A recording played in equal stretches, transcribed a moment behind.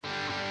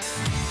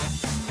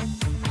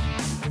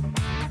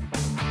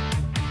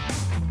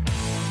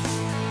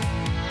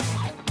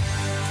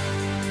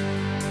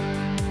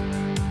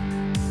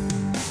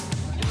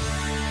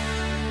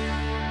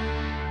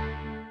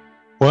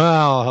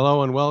Well,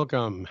 hello and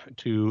welcome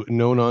to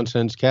No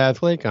Nonsense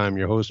Catholic. I'm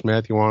your host,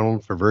 Matthew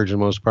Arnold, for Virgin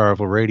Most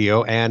Powerful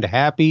Radio, and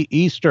happy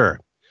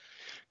Easter.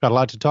 Got a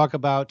lot to talk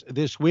about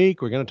this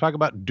week. We're going to talk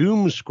about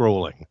doom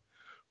scrolling,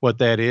 what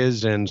that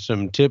is, and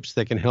some tips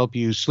that can help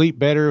you sleep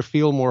better,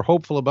 feel more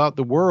hopeful about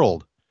the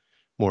world.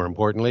 More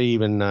importantly,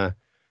 even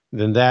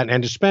than that,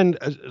 and to spend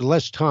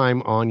less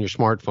time on your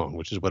smartphone,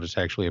 which is what it's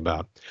actually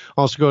about.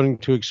 Also going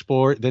to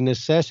explore the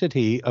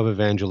necessity of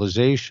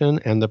evangelization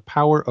and the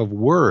power of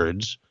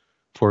words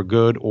for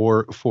good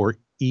or for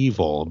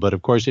evil. But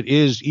of course, it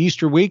is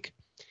Easter week,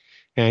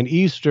 and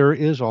Easter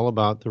is all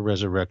about the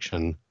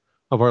resurrection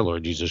of our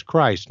Lord Jesus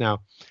Christ. Now,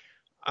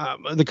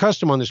 the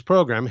custom on this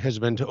program has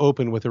been to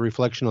open with a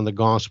reflection on the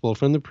gospel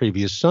from the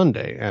previous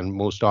Sunday, and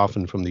most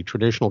often from the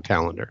traditional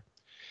calendar.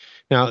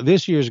 Now,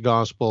 this year's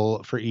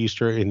gospel for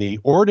Easter in the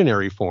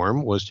ordinary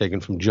form was taken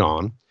from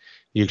John,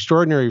 the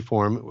extraordinary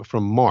form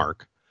from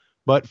Mark,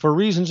 but for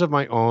reasons of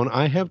my own,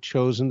 I have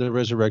chosen the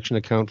resurrection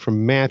account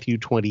from Matthew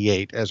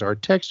 28 as our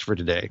text for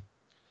today.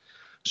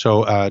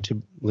 So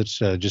let's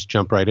just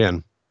jump right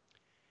in.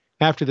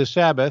 After the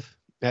Sabbath,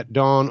 at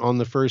dawn on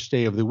the first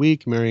day of the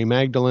week, Mary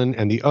Magdalene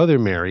and the other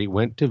Mary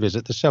went to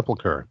visit the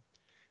sepulchre.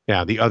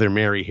 Now, the other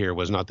Mary here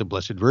was not the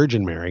Blessed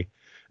Virgin Mary,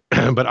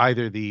 but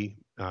either the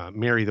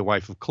Mary, the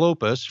wife of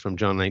Clopas, from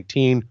John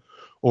 19,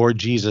 or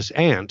Jesus'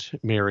 aunt,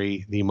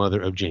 Mary, the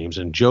mother of James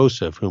and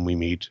Joseph, whom we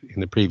meet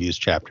in the previous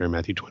chapter,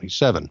 Matthew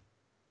 27.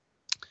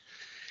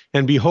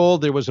 And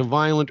behold, there was a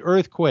violent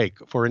earthquake,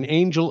 for an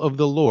angel of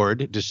the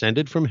Lord,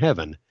 descended from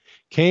heaven,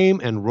 came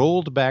and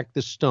rolled back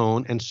the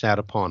stone and sat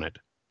upon it.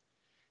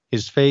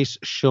 His face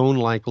shone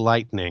like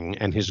lightning,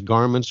 and his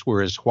garments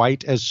were as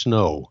white as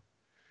snow.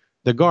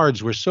 The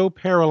guards were so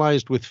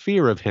paralyzed with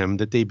fear of him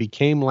that they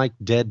became like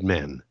dead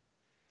men.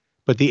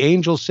 But the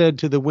angel said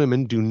to the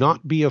women, "Do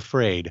not be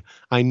afraid.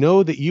 I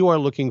know that you are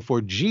looking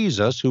for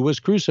Jesus who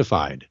was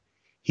crucified.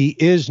 He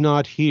is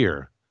not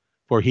here,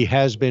 for he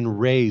has been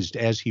raised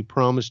as he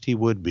promised he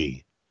would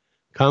be.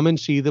 Come and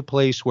see the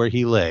place where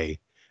he lay.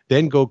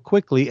 Then go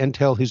quickly and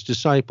tell his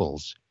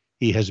disciples,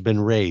 he has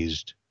been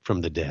raised from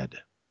the dead."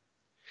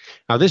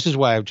 Now, this is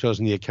why I've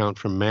chosen the account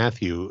from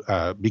Matthew,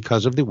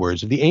 because of the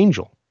words of the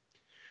angel.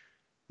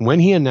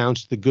 When he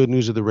announced the good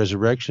news of the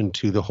resurrection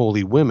to the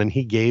holy women,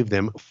 he gave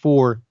them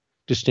four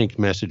distinct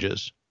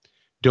messages.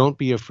 Don't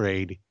be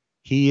afraid.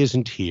 He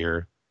isn't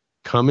here.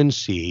 Come and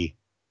see.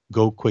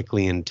 Go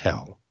quickly and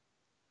tell.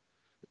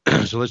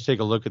 So let's take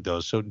a look at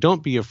those. So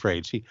don't be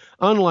afraid. See,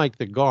 unlike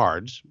the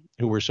guards,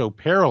 who were so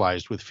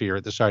paralyzed with fear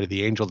at the sight of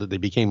the angel that they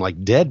became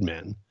like dead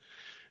men,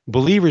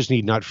 believers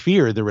need not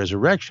fear the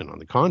resurrection. On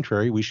the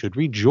contrary, we should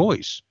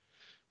rejoice.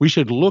 We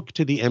should look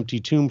to the empty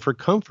tomb for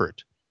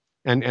comfort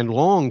and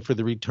long for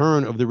the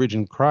return of the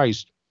risen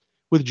Christ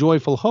with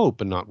joyful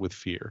hope and not with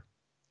fear.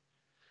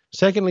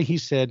 Secondly, he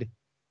said,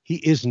 he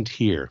isn't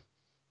here.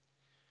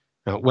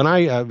 Now, when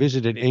I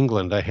visited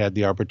England, I had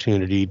the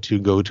opportunity to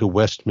go to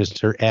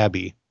Westminster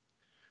Abbey,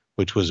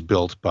 which was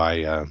built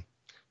by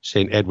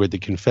St. Edward the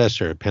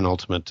Confessor,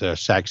 penultimate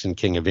Saxon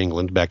king of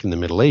England back in the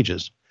Middle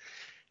Ages.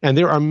 And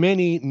there are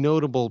many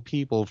notable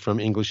people from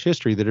English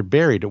history that are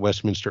buried at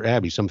Westminster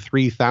Abbey, some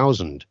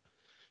 3,000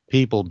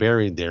 people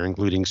buried there,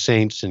 including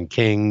saints and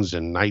kings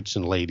and knights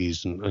and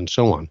ladies and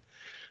so on.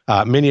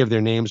 Many of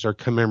their names are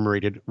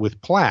commemorated with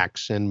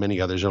plaques, and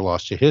many others are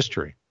lost to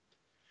history.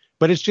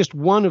 But it's just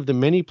one of the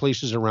many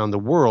places around the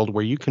world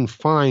where you can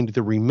find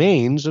the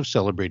remains of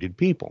celebrated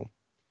people.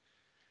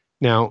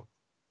 Now,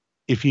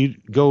 if you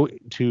go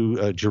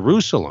to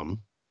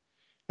Jerusalem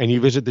and you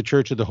visit the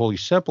Church of the Holy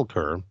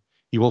Sepulchre,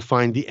 you will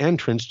find the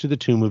entrance to the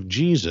tomb of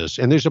Jesus,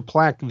 and there's a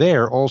plaque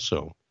there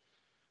also,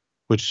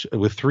 which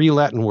with three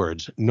Latin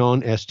words,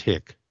 non est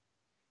hic,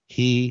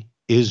 he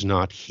is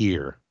not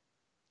here.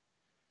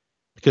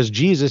 Because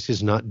Jesus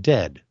is not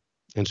dead,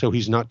 and so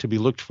he's not to be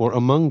looked for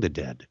among the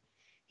dead.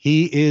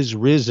 He is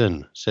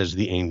risen, says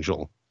the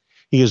angel.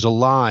 He is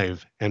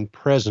alive and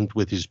present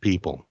with his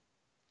people.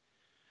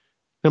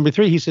 Number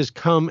three, he says,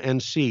 come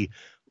and see.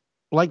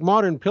 Like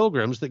modern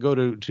pilgrims that go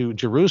to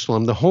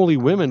Jerusalem, the holy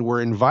women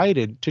were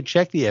invited to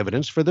check the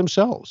evidence for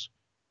themselves.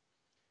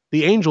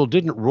 The angel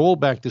didn't roll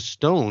back the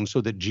stone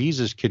so that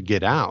Jesus could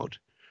get out.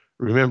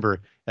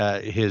 Remember,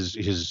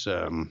 his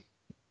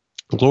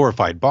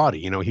glorified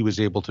body, he was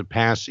able to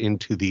pass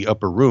into the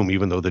upper room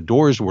even though the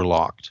doors were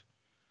locked.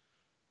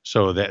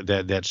 So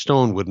that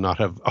stone would not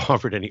have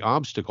offered any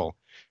obstacle.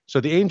 So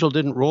the angel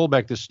didn't roll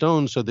back the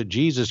stone so that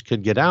Jesus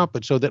could get out,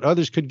 but so that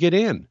others could get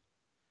in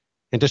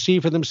and to see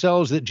for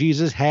themselves that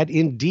Jesus had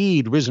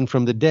indeed risen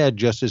from the dead,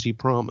 just as he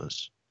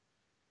promised.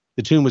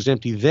 The tomb was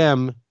empty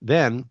then,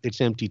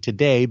 it's empty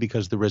today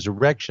because the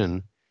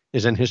resurrection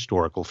is an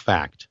historical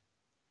fact.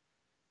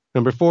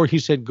 Number four, he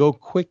said, go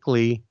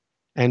quickly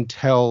and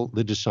tell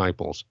the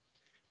disciples.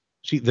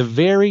 See, the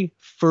very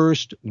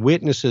first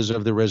witnesses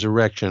of the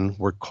resurrection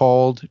were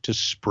called to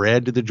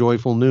spread the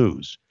joyful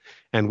news.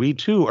 And we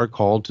too are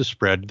called to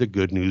spread the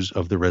good news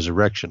of the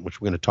resurrection,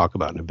 which we're going to talk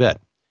about in a bit.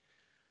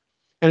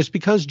 And it's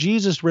because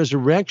Jesus'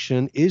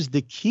 resurrection is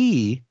the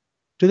key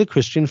to the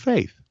Christian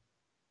faith.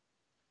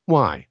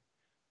 Why?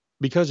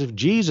 Because if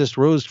Jesus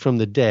rose from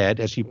the dead,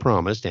 as he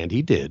promised, and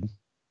he did,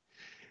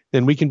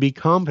 then we can be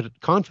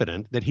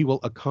confident that he will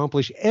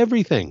accomplish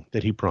everything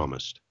that he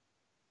promised.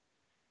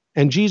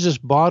 And Jesus'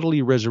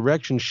 bodily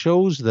resurrection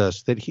shows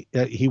us that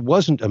he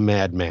wasn't a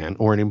madman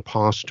or an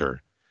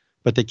impostor,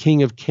 but the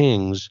King of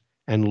Kings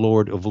and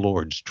Lord of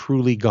Lords,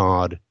 truly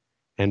God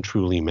and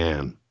truly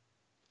man.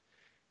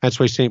 That's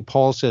why St.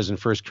 Paul says in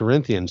 1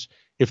 Corinthians,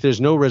 if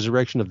there's no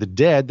resurrection of the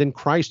dead, then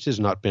Christ has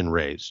not been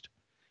raised.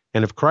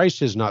 And if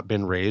Christ has not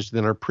been raised,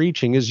 then our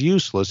preaching is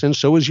useless, and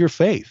so is your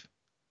faith.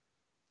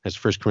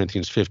 That's 1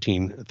 Corinthians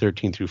 15,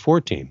 13 through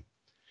 14.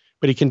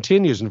 But he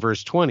continues in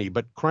verse 20,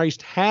 but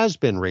Christ has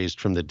been raised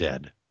from the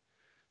dead,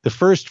 the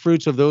first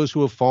fruits of those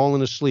who have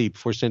fallen asleep.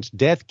 For since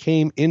death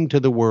came into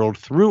the world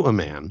through a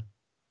man,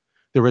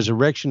 the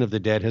resurrection of the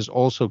dead has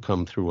also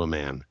come through a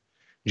man.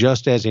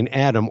 Just as in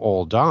Adam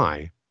all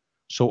die,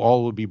 so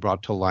all will be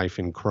brought to life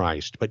in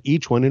Christ, but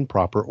each one in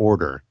proper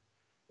order.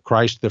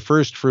 Christ the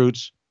first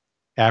fruits,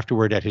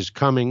 afterward at his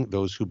coming,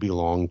 those who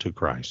belong to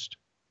Christ.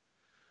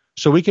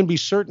 So we can be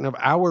certain of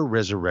our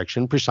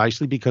resurrection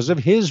precisely because of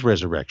his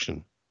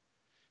resurrection.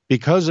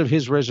 Because of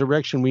his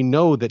resurrection, we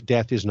know that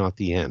death is not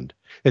the end,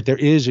 that there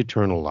is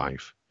eternal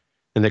life,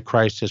 and that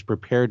Christ has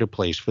prepared a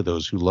place for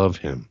those who love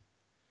him.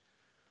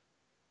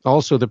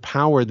 Also, the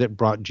power that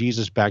brought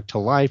Jesus back to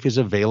life is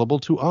available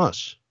to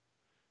us,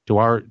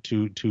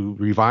 to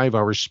revive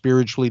our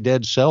spiritually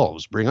dead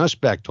selves, bring us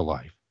back to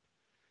life.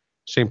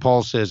 St.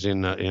 Paul says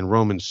in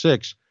Romans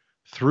 6,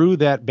 through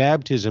that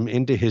baptism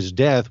into his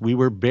death, we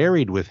were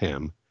buried with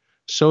him,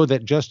 so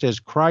that just as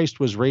Christ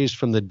was raised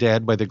from the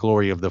dead by the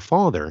glory of the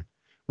Father,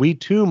 we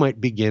too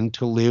might begin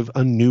to live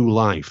a new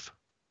life.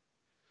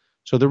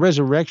 So the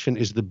resurrection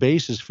is the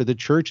basis for the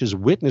church's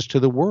witness to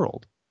the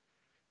world.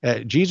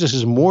 Jesus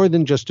is more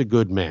than just a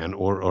good man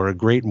or a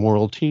great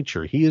moral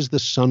teacher. He is the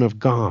Son of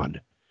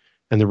God,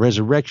 and the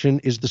resurrection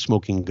is the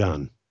smoking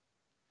gun.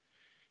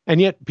 And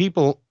yet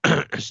people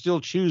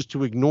still choose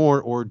to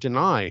ignore or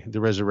deny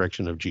the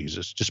resurrection of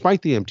Jesus,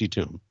 despite the empty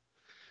tomb.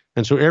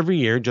 And so every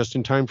year, just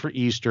in time for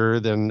Easter,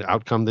 then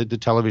out come the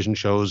television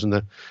shows and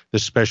the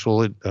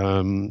special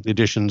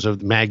editions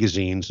of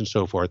magazines and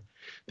so forth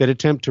that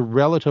attempt to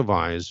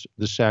relativize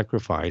the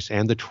sacrifice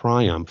and the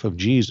triumph of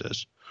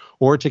Jesus,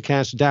 or to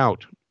cast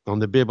doubt on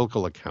the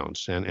biblical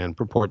accounts and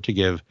purport to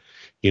give,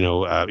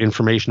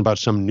 information about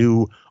some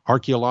new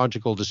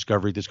archaeological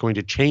discovery that's going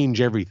to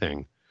change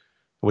everything,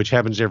 which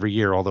happens every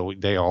year, although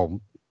they all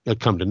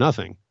come to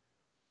nothing.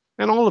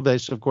 And all of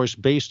this, of course,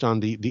 based on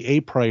the a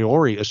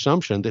priori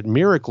assumption that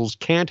miracles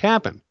can't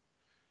happen,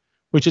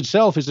 which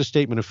itself is a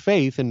statement of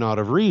faith and not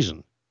of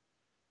reason.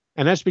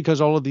 And that's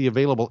because all of the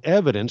available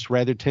evidence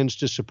rather tends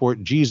to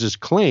support Jesus'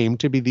 claim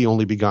to be the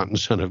only begotten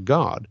Son of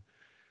God.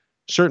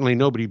 Certainly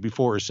nobody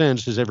before or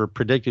since has ever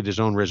predicted his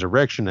own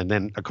resurrection and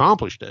then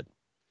accomplished it.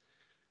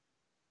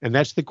 And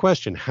that's the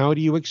question. How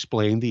do you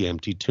explain the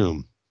empty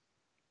tomb?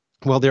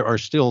 Well, there are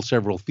still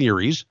several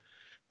theories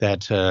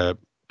that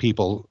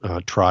people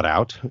trot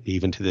out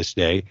even to this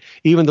day,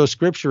 even though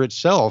Scripture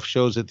itself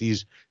shows that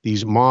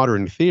these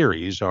modern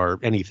theories are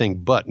anything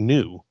but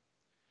new.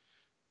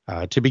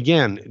 To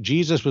begin,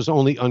 Jesus was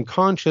only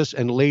unconscious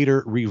and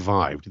later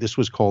revived. This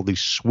was called the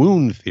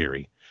swoon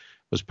theory.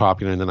 It was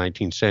popular in the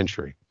 19th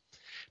century.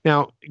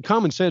 Now,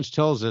 common sense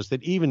tells us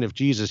that even if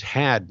Jesus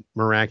had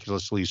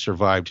miraculously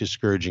survived his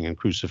scourging and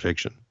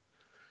crucifixion,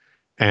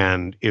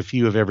 and if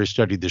you have ever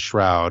studied The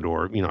Shroud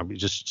or,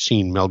 just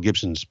seen Mel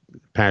Gibson's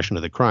Passion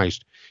of the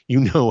Christ,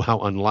 you know how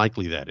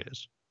unlikely that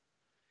is.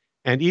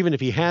 And even if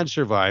he had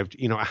survived,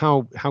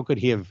 how could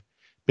he have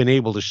been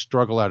able to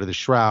struggle out of the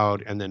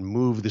shroud and then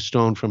move the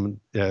stone from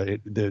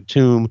the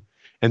tomb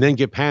and then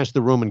get past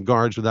the Roman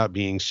guards without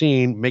being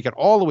seen, make it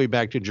all the way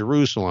back to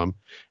Jerusalem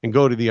and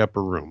go to the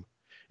upper room?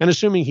 And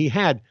assuming he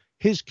had,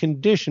 his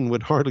condition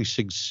would hardly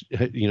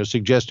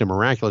suggest a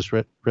miraculous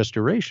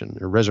restoration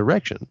or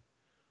resurrection.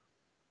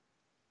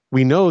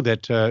 We know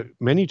that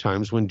many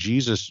times when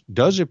Jesus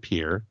does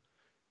appear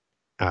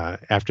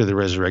after the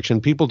resurrection,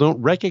 people don't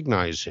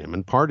recognize him.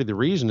 And part of the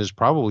reason is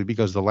probably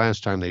because the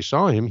last time they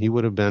saw him, he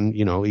would have been,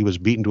 he was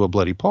beaten to a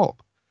bloody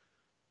pulp.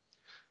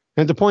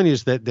 And the point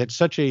is that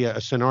such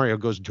a scenario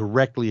goes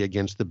directly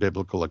against the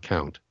biblical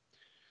account.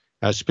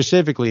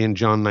 Specifically in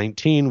John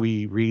 19,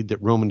 we read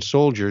that Roman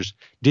soldiers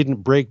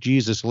didn't break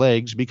Jesus'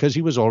 legs because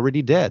he was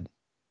already dead.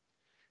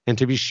 And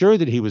to be sure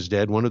that he was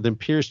dead, one of them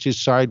pierced his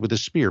side with a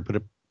spear, put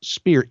a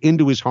spear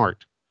into his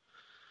heart.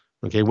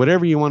 Okay,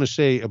 whatever you want to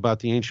say about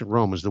the ancient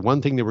Romans, the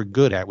one thing they were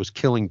good at was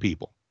killing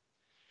people.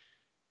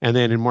 And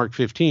then in Mark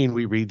 15,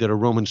 we read that a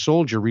Roman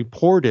soldier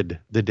reported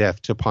the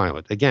death to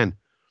Pilate. Again,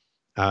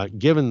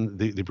 given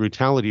the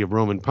brutality of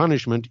Roman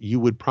punishment, you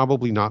would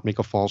probably not make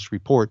a false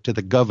report to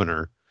the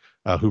governor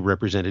who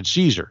represented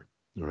Caesar.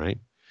 All right.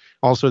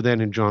 Also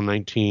then in John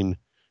 19,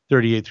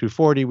 38 through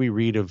 40, we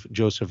read of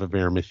Joseph of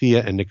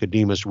Arimathea and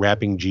Nicodemus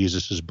wrapping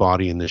Jesus'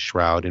 body in this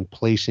shroud and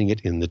placing it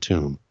in the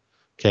tomb.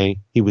 Okay,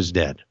 he was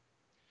dead.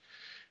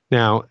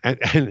 Now,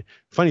 and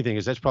funny thing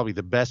is, that's probably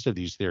the best of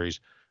these theories.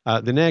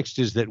 The next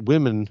is that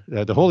women,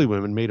 the holy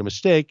women, made a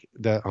mistake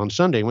that on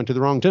Sunday went to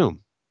the wrong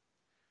tomb.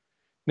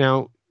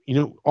 Now,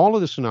 all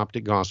of the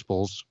synoptic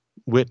gospels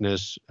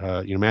witness,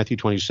 Matthew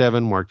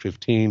 27, Mark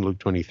 15, Luke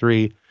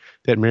 23,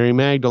 that Mary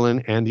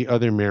Magdalene and the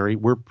other Mary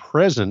were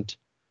present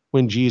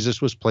when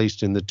Jesus was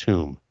placed in the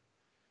tomb.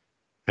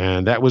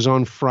 And that was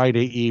on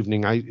Friday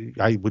evening.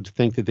 I would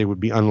think that they would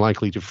be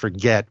unlikely to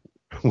forget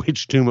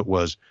which tomb it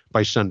was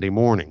by Sunday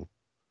morning.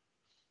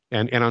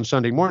 And on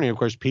Sunday morning, of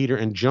course, Peter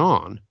and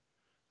John,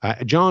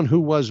 who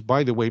was,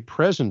 by the way,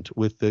 present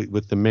with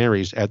the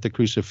Marys at the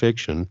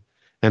crucifixion,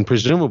 and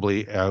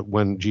presumably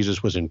when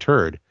Jesus was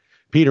interred,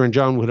 Peter and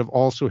John would have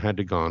also had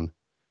to gone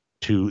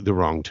to the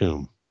wrong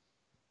tomb.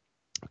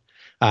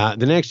 The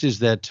next is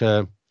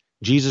that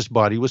Jesus'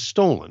 body was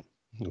stolen.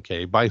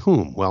 Okay, by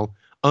whom? Well,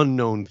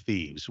 unknown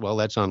thieves. Well,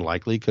 that's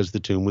unlikely because the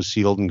tomb was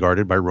sealed and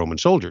guarded by Roman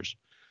soldiers.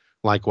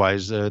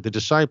 Likewise, the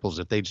disciples,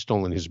 if they'd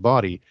stolen his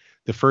body,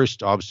 the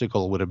first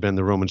obstacle would have been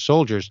the Roman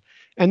soldiers.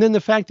 And then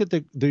the fact that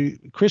the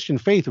Christian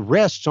faith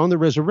rests on the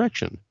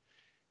resurrection.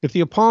 If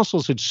the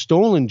apostles had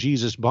stolen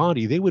Jesus'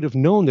 body, they would have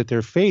known that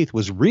their faith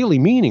was really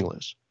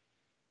meaningless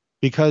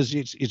because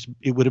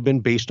it would have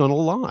been based on a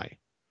lie.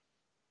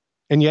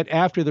 And yet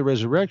after the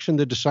resurrection,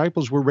 the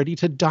disciples were ready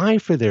to die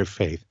for their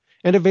faith,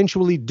 and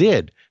eventually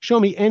did. Show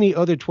me any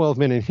other 12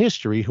 men in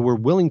history who were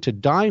willing to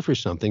die for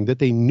something that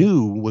they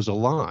knew was a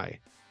lie.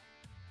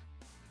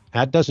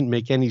 That doesn't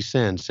make any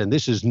sense, and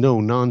this is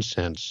no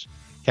nonsense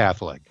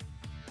Catholic.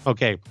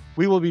 Okay,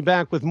 we will be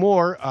back with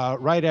more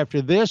right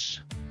after this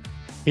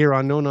here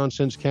on No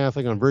Nonsense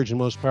Catholic on Virgin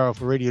Most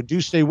Powerful Radio. Do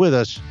stay with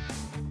us.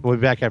 We'll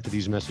be back after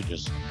these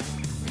messages.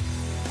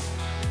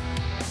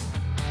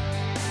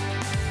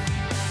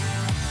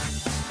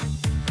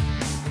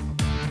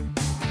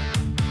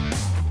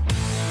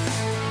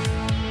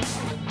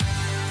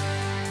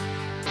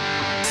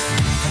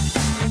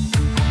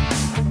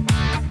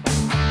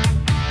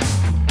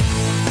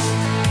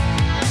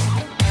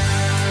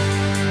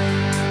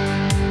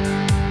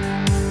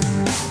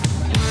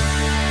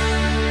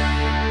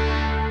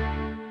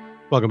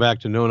 Welcome back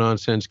to No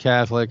Nonsense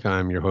Catholic.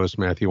 I'm your host,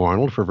 Matthew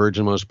Arnold, for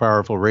Virgin Most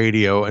Powerful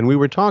Radio. And we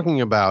were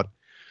talking about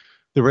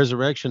the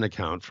resurrection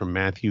account from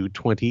Matthew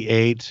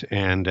 28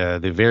 and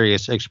the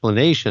various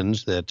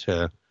explanations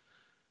that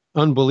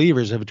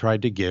unbelievers have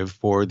tried to give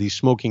for the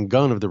smoking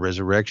gun of the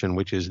resurrection,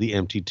 which is the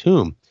empty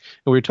tomb.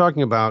 And we were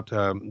talking about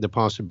the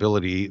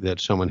possibility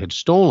that someone had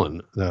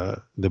stolen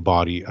the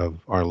body of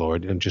our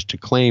Lord and just to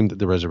claim that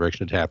the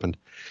resurrection had happened.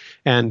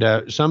 And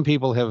some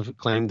people have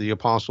claimed the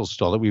apostles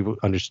stole it. We've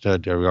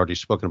already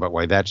spoken about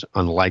why that's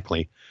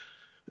unlikely.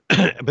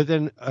 But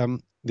then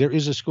there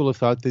is a school of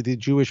thought that the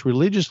Jewish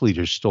religious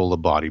leaders stole the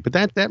body. But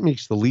that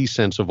makes the least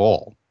sense of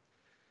all.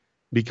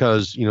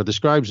 Because, the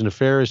scribes and the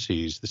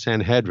Pharisees, the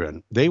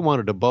Sanhedrin, they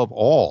wanted above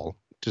all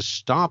to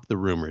stop the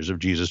rumors of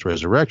Jesus'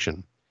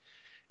 resurrection.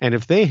 And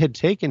if they had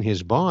taken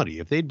his body,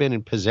 if they'd been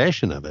in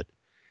possession of it,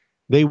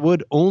 they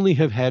would only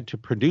have had to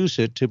produce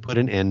it to put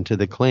an end to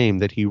the claim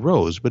that he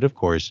rose. But of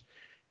course,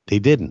 they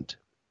didn't.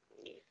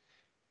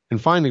 And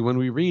finally, when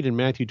we read in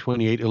Matthew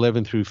 28,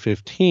 11 through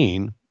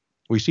 15,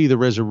 we see the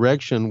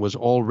resurrection was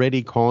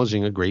already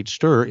causing a great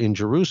stir in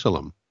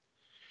Jerusalem.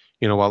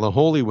 While the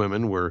holy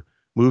women were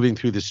moving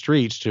through the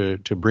streets to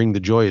bring the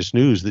joyous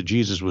news that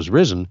Jesus was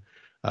risen,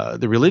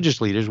 the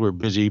religious leaders were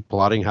busy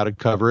plotting how to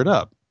cover it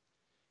up.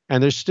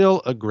 And there's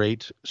still a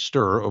great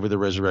stir over the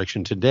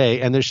resurrection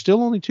today, and there's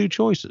still only two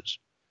choices.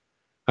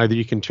 Either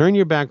you can turn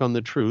your back on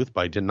the truth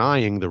by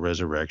denying the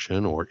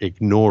resurrection or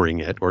ignoring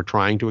it or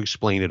trying to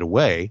explain it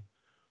away,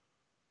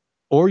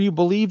 or you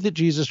believe that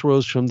Jesus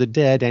rose from the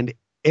dead and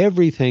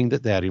everything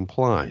that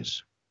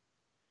implies.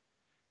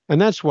 And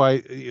that's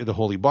why the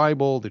Holy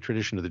Bible, the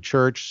tradition of the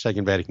Church,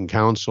 Second Vatican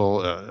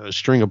Council, a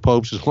string of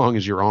popes as long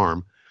as your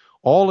arm,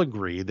 all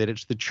agree that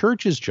it's the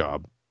Church's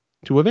job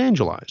to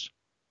evangelize,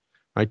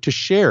 right, to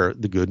share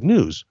the good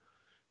news.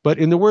 But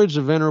in the words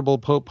of Venerable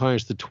Pope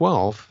Pius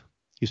XII,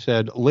 he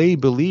said, lay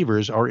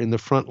believers are in the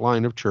front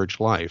line of church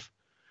life.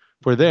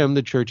 For them,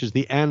 the church is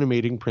the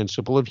animating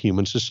principle of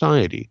human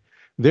society.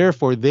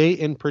 Therefore, they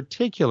in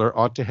particular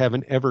ought to have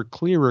an ever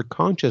clearer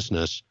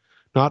consciousness,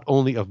 not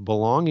only of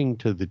belonging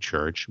to the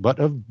church, but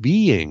of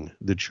being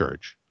the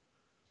church.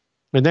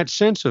 And that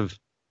sense of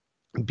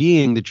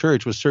being the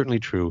church was certainly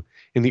true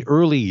in the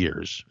early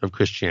years of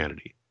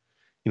Christianity.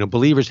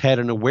 Believers had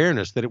an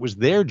awareness that it was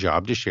their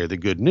job to share the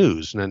good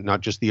news, and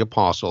not just the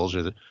apostles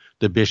or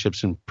the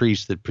bishops and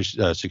priests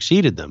that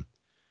succeeded them.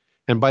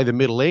 And by the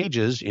Middle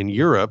Ages in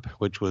Europe,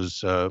 which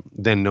was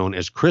then known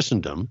as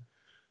Christendom,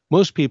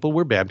 most people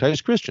were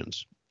baptized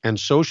Christians, and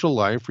social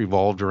life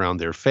revolved around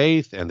their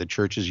faith and the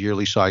church's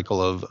yearly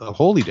cycle of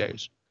holy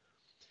days.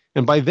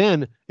 And by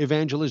then,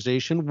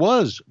 evangelization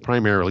was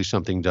primarily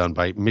something done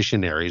by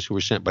missionaries who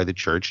were sent by the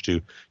church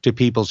to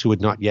peoples who had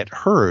not yet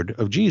heard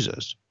of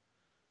Jesus.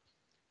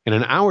 And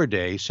in our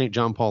day, St.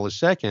 John Paul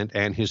II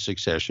and his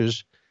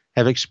successors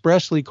have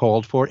expressly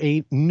called for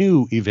a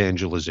new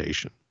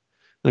evangelization.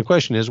 And the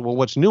question is, well,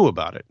 what's new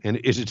about it? And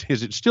is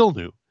it still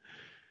new?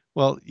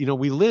 Well,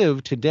 we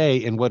live today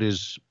in what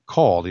is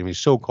called, I mean,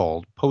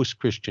 so-called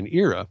post-Christian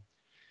era.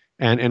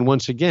 And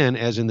once again,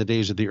 as in the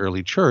days of the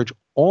early church,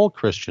 all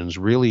Christians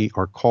really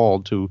are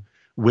called to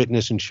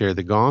witness and share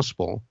the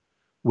gospel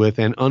with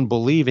an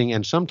unbelieving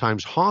and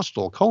sometimes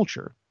hostile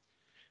culture.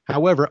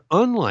 However,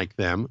 unlike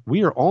them,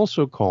 we are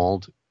also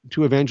called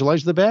to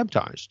evangelize the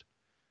baptized.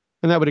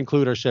 And that would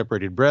include our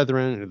separated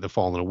brethren, the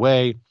fallen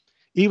away,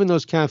 even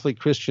those Catholic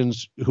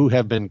Christians who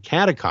have been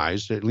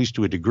catechized, at least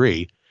to a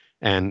degree,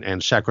 and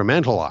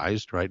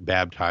sacramentalized, right,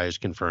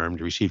 baptized, confirmed,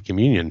 received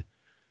communion,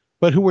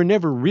 but who were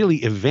never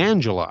really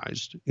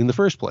evangelized in the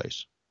first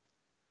place.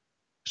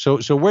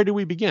 So where do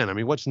we begin? I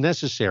mean, what's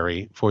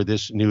necessary for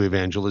this new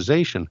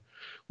evangelization?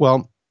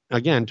 Well,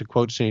 again, to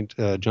quote St.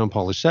 John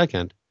Paul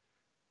II,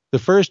 the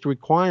first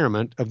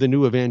requirement of the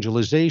new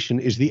evangelization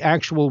is the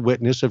actual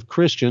witness of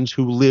Christians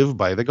who live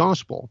by the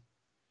gospel.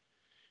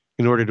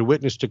 In order to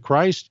witness to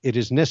Christ, it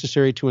is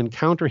necessary to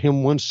encounter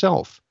him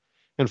oneself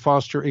and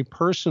foster a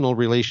personal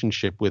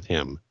relationship with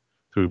him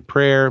through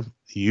prayer,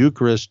 the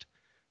Eucharist,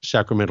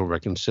 sacramental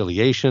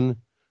reconciliation,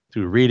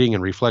 through reading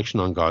and reflection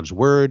on God's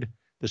word,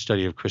 the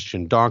study of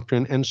Christian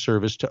doctrine, and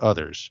service to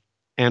others.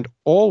 And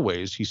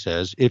always, he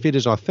says, if it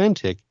is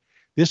authentic,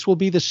 this will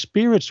be the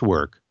Spirit's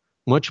work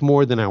much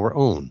more than our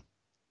own.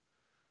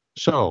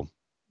 So,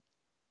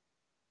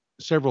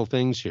 several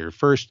things here.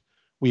 First,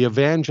 we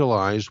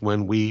evangelize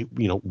when we,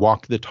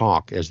 walk the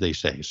talk, as they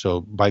say.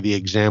 So, by the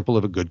example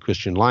of a good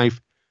Christian life,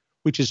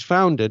 which is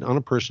founded on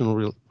a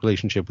personal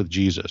relationship with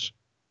Jesus.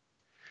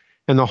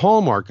 And the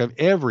hallmark of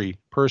every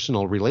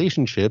personal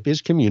relationship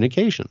is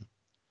communication.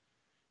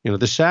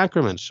 The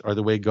sacraments are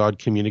the way God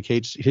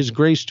communicates his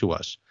grace to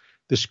us.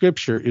 The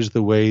scripture is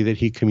the way that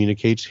he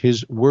communicates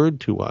his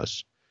word to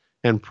us.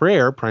 And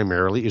prayer,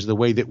 primarily, is the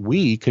way that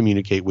we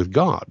communicate with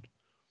God.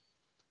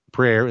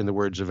 Prayer, in the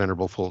words of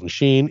Venerable Fulton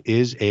Sheen,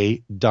 is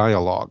a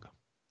dialogue.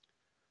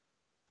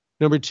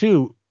 Number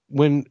two,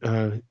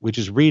 which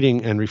is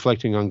reading and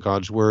reflecting on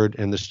God's word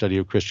and the study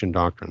of Christian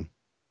doctrine.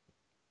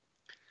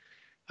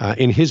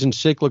 In his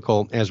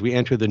encyclical, As We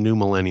Enter the New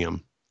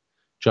Millennium,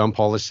 John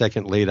Paul II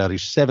laid out a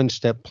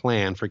 7-step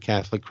plan for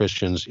Catholic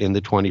Christians in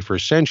the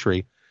 21st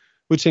century,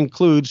 which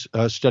includes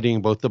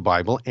studying both the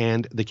Bible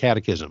and the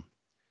Catechism.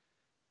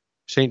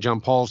 St. John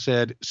Paul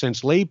said,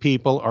 since lay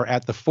people are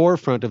at the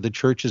forefront of the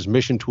Church's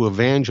mission to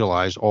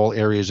evangelize all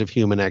areas of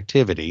human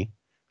activity,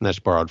 and that's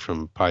borrowed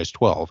from Pius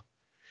XII,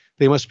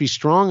 they must be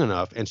strong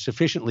enough and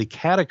sufficiently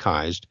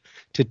catechized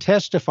to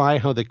testify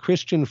how the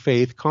Christian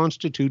faith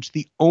constitutes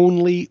the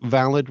only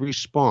valid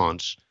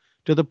response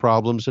to the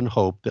problems and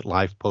hope that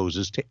life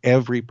poses to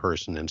every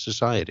person in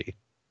society.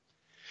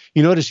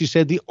 You notice he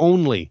said the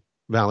only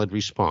valid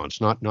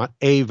response, not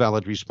a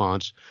valid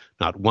response,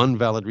 not one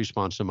valid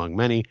response among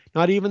many,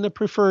 not even the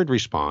preferred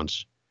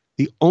response,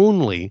 the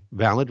only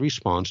valid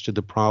response to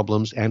the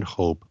problems and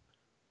hope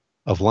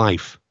of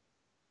life.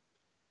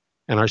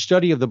 And our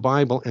study of the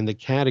Bible and the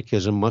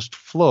Catechism must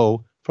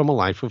flow from a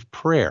life of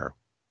prayer.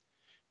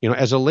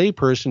 As a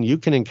layperson, you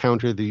can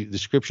encounter the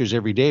scriptures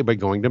every day by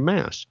going to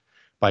Mass,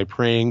 by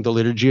praying the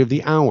Liturgy of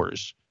the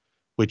Hours,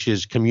 which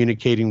is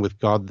communicating with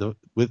God,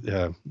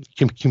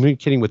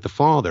 communicating with the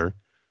Father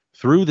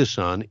through the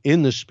Son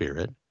in the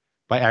Spirit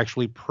by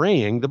actually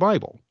praying the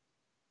Bible.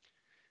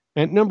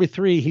 And number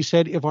three, he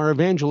said, if our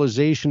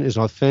evangelization is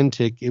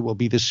authentic, it will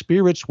be the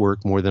Spirit's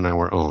work more than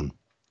our own.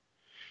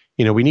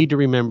 We need to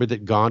remember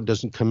that God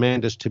doesn't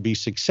command us to be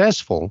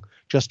successful,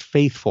 just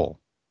faithful.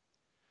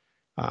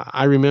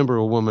 I remember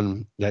a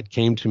woman that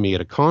came to me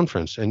at a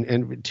conference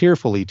and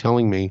tearfully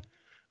telling me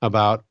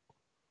about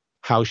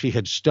how she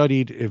had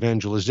studied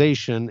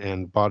evangelization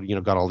and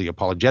got all the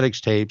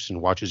apologetics tapes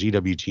and watches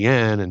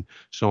EWTN and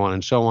so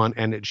on,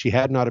 and she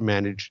had not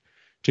managed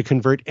to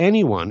convert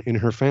anyone in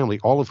her family,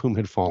 all of whom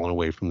had fallen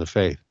away from the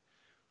faith.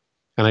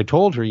 And I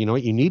told her, you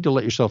need to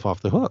let yourself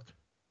off the hook.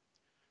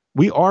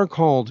 We are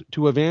called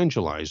to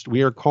evangelize.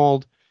 We are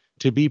called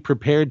to be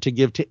prepared to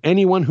give to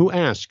anyone who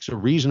asks a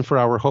reason for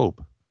our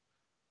hope.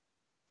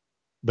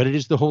 But it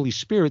is the Holy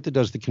Spirit that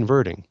does the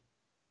converting.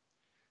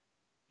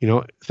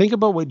 Think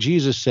about what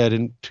Jesus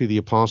said to the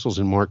apostles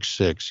in Mark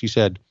 6. He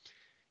said,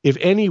 if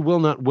any will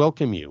not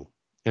welcome you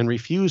and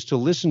refuse to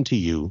listen to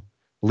you,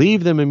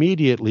 leave them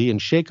immediately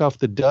and shake off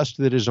the dust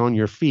that is on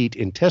your feet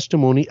in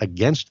testimony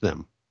against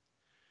them.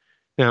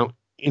 Now,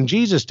 in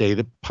Jesus' day,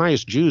 the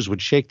pious Jews would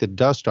shake the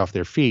dust off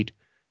their feet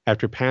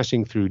after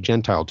passing through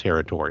Gentile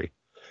territory,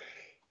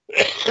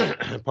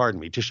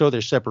 to show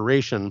their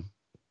separation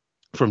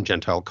from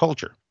Gentile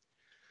culture.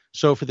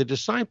 So for the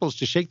disciples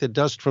to shake the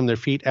dust from their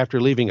feet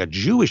after leaving a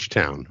Jewish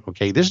town,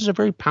 this is a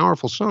very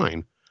powerful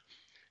sign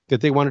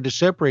that they wanted to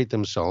separate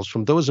themselves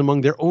from those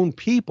among their own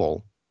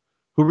people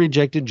who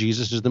rejected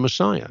Jesus as the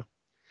Messiah.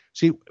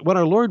 See, what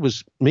our Lord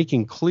was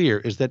making clear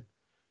is that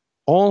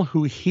all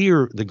who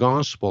hear the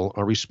gospel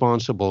are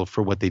responsible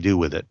for what they do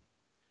with it.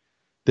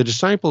 The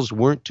disciples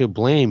weren't to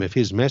blame if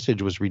his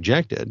message was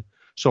rejected,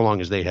 so long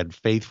as they had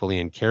faithfully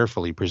and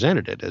carefully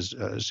presented it, as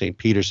St.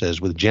 Peter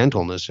says, with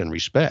gentleness and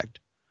respect.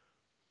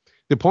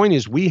 The point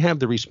is, we have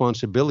the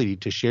responsibility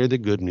to share the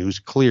good news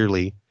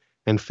clearly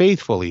and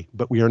faithfully,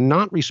 but we are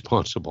not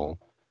responsible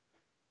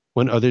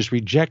when others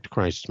reject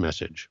Christ's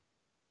message.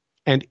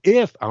 And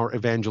if our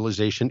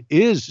evangelization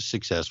is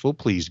successful,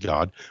 please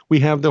God, we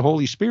have the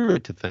Holy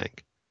Spirit to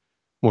thank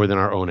more than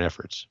our own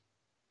efforts.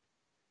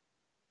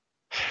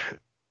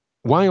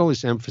 Why all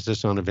this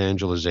emphasis on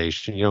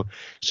evangelization?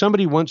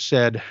 Somebody once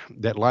said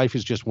that life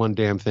is just one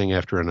damn thing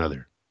after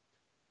another.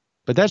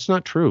 But that's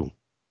not true.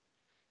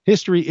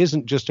 History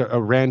isn't just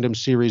a random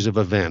series of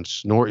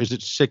events, nor is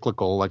it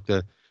cyclical like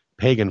the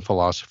pagan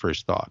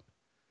philosophers thought.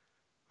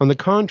 On the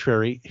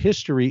contrary,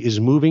 history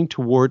is moving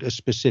toward a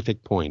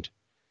specific point,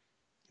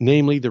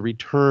 namely the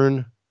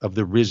return of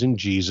the risen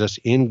Jesus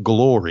in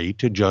glory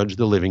to judge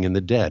the living and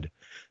the dead.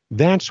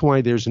 That's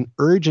why there's an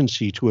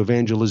urgency to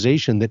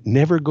evangelization that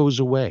never goes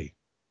away.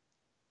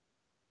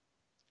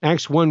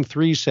 Acts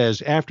 1:3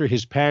 says, after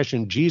his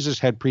passion, Jesus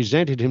had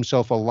presented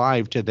himself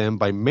alive to them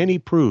by many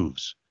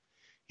proofs.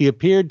 He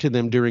appeared to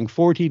them during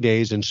 40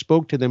 days and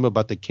spoke to them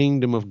about the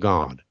kingdom of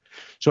God.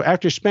 So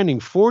after spending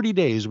 40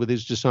 days with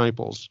his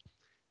disciples,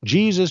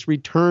 Jesus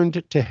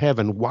returned to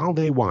heaven while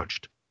they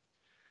watched.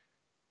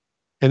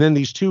 And then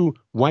these two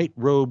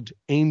white-robed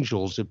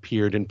angels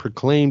appeared and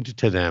proclaimed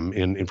to them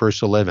in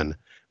verse 11,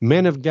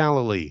 Men of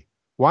Galilee,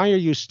 why are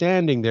you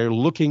standing there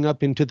looking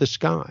up into the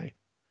sky?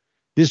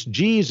 This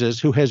Jesus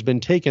who has been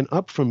taken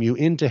up from you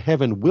into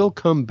heaven will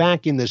come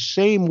back in the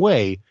same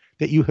way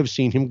that you have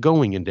seen him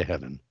going into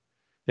heaven.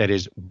 That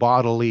is,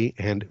 bodily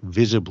and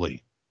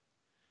visibly.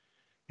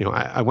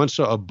 I once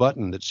saw a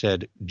button that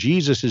said,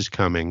 Jesus is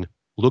coming,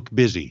 look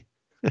busy.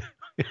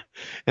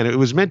 And it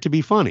was meant to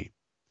be funny.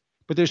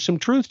 But there's some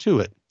truth to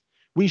it.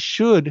 We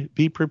should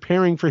be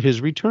preparing for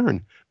his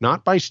return,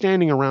 not by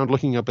standing around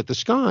looking up at the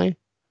sky,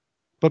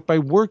 but by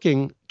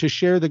working to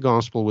share the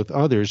gospel with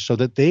others so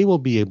that they will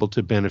be able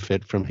to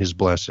benefit from his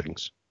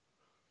blessings.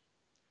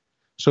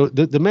 So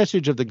the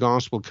message of the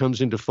gospel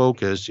comes into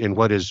focus in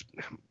what is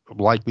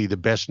likely the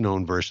best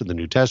known verse of the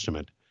New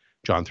Testament,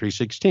 John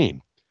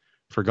 3:16.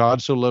 For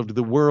God so loved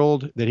the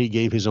world that he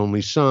gave his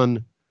only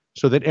Son,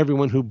 so that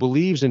everyone who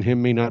believes in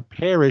him may not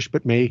perish,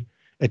 but may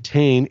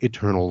attain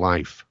eternal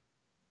life.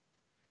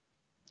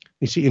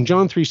 You see, in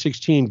John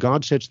 3:16,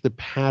 God sets the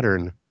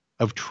pattern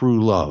of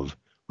true love,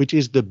 which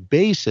is the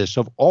basis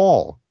of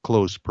all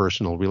close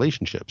personal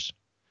relationships.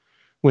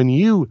 When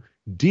you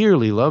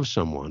dearly love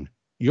someone,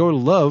 your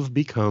love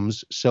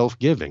becomes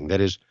self-giving.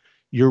 That is,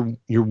 you're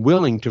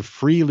willing to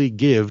freely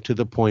give to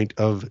the point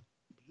of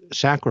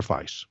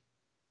sacrifice.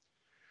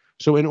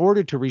 So in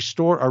order to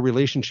restore our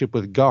relationship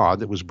with God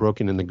that was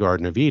broken in the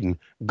Garden of Eden,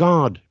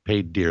 God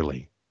paid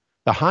dearly,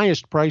 the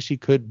highest price he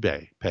could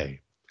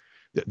pay,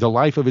 the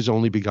life of his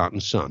only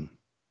begotten Son.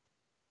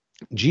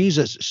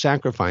 Jesus'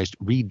 sacrifice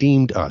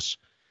redeemed us.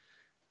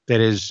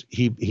 That is,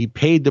 he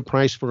paid the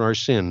price for our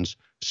sins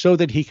so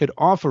that he could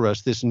offer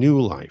us this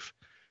new life,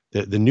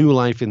 the new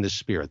life in the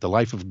Spirit, the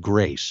life of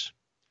grace.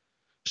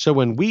 So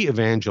when we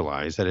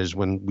evangelize, that is,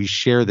 when we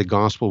share the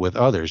gospel with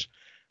others,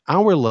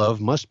 our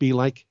love must be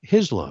like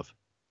his love,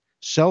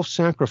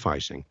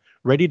 self-sacrificing,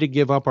 ready to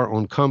give up our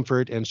own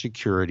comfort and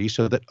security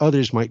so that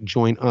others might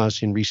join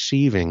us in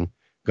receiving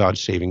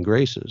God's saving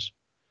graces.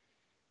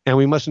 And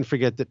we mustn't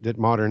forget that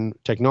modern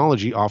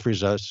technology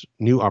offers us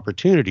new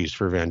opportunities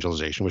for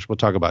evangelization, which we'll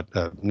talk about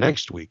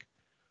next week.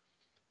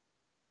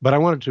 But I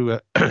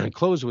wanted to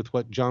close with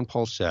what John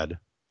Paul said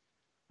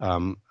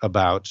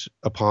about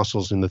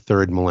apostles in the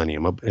third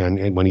millennium.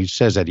 And when he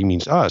says that, he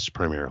means us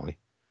primarily.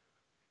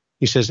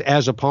 He says,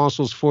 as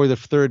apostles for the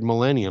third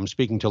millennium,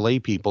 speaking to lay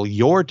people,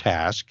 your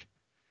task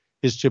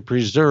is to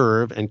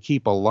preserve and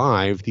keep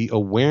alive the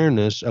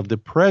awareness of the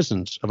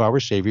presence of our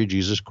Savior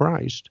Jesus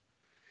Christ,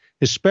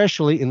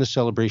 especially in the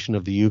celebration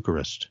of the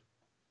Eucharist.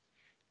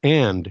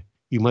 And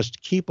you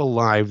must keep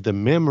alive the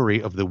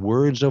memory of the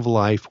words of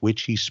life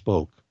which he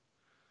spoke,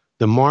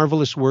 the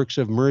marvelous works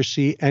of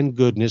mercy and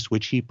goodness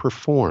which he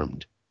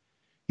performed.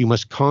 You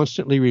must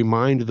constantly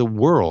remind the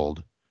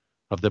world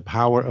of the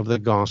power of the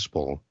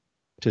gospel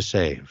to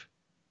save.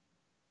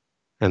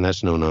 And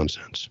that's no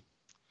nonsense.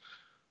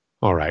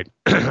 All right.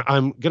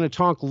 I'm going to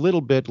talk a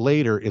little bit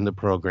later in the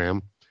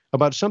program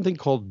about something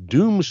called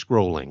doom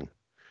scrolling.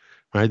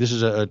 All right, this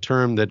is a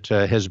term that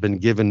has been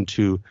given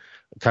to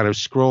kind of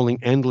scrolling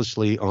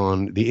endlessly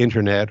on the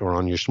internet or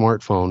on your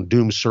smartphone.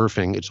 Doom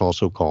surfing, it's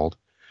also called.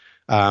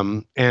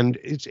 And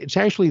it's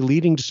actually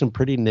leading to some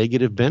pretty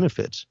negative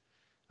benefits,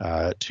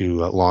 to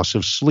loss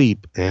of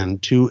sleep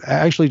and to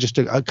actually just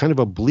a kind of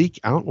a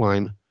bleak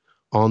outline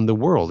on the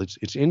world.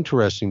 It's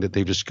interesting that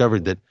they've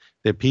discovered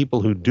that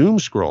people who doom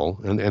scroll,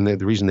 and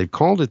the reason they've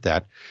called it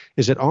that,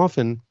 is that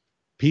often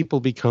people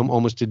become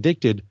almost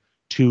addicted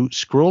to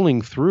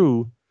scrolling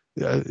through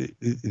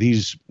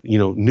these,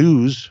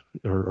 news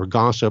or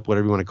gossip,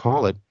 whatever you want to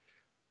call it,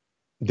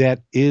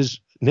 that is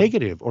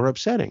negative or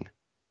upsetting.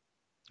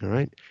 All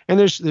right. And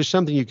there's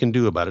something you can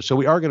do about it. So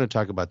we are going to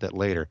talk about that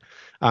later.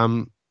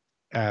 But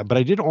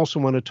I did also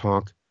want to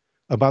talk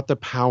about the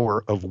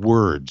power of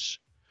words.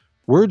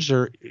 Words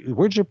are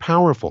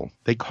powerful.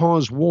 They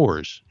cause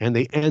wars and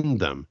they end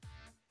them.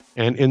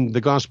 And in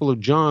the Gospel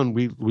of John,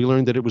 we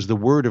learned that it was the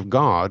Word of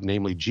God,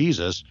 namely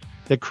Jesus,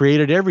 that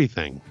created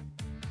everything,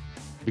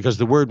 because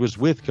the Word was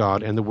with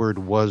God and the Word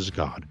was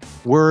God.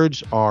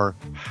 Words are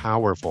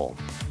powerful.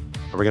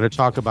 And we're going to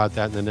talk about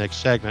that in the next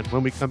segment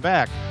when we come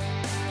back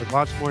with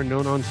lots more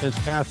No Nonsense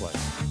Catholic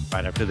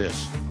right after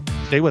this.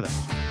 Stay with us.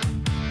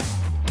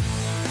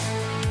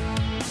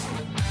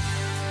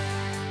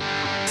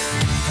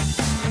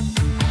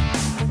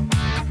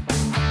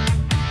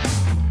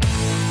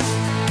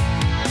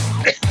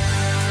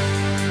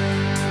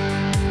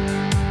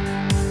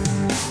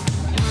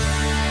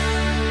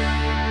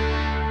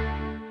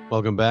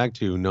 Welcome back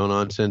to No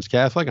Nonsense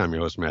Catholic. I'm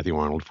your host, Matthew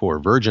Arnold, for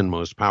Virgin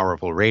Most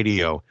Powerful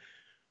Radio.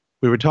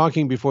 We were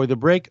talking before the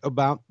break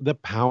about the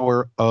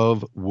power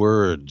of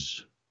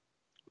words.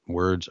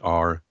 Words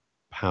are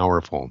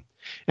powerful.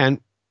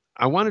 And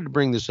I wanted to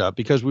bring this up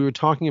because we were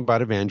talking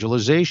about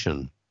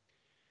evangelization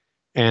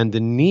and the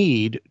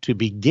need to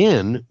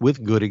begin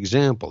with good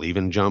example.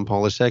 Even John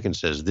Paul II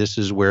says this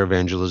is where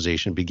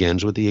evangelization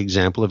begins, with the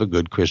example of a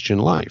good Christian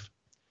life.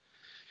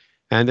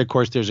 And of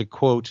course, there's a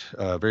quote,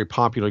 a very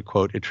popular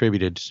quote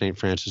attributed to St.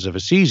 Francis of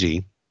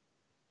Assisi: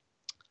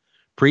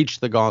 preach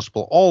the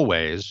gospel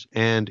always,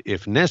 and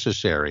if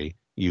necessary,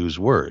 use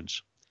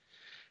words.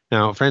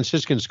 Now,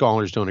 Franciscan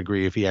scholars don't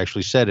agree if he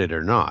actually said it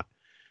or not,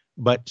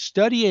 but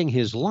studying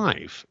his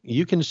life,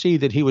 you can see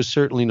that he was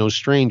certainly no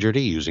stranger to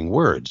using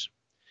words.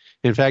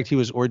 In fact, he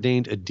was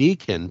ordained a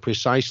deacon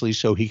precisely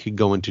so he could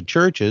go into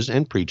churches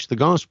and preach the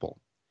gospel,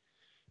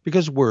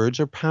 because words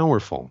are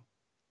powerful.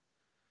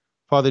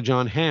 Father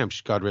John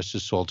Hampsch, God rest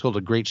his soul, told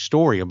a great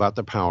story about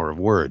the power of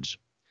words.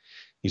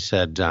 He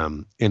said,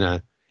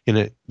 in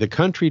the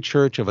country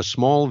church of a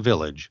small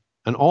village,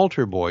 an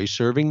altar boy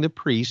serving the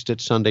priest at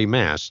Sunday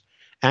Mass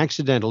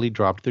accidentally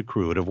dropped the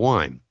cruet of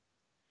wine.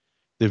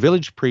 The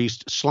village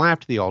priest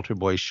slapped the altar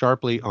boy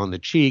sharply on the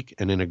cheek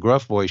and in a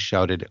gruff voice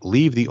shouted,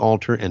 "Leave the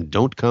altar and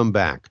don't come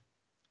back."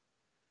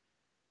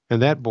 And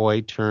that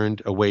boy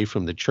turned away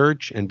from the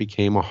church and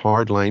became a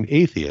hardline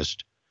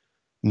atheist,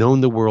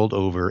 known the world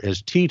over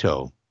as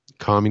Tito,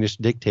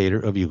 communist dictator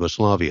of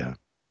Yugoslavia.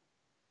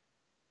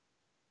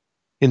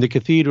 In the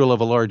cathedral of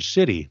a large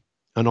city,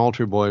 an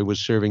altar boy was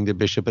serving the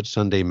bishop at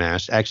Sunday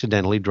Mass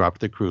accidentally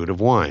dropped the cruet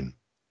of wine.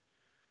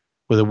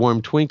 With a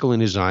warm twinkle in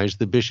his eyes,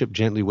 the bishop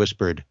gently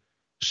whispered,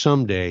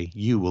 "Someday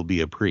you will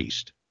be a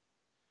priest."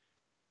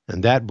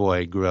 And that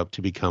boy grew up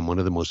to become one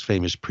of the most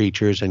famous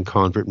preachers and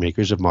convert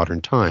makers of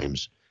modern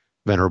times,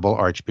 Venerable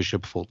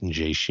Archbishop Fulton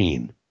J.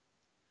 Sheen.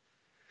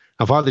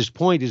 Now, Father's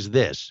point is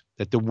this,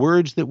 that the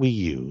words that we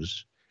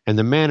use and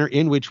the manner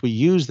in which we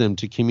use them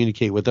to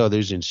communicate with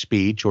others in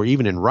speech or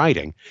even in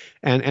writing,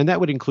 and that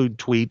would include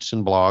tweets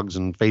and blogs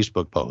and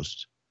Facebook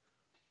posts,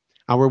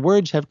 our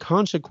words have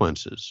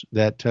consequences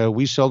that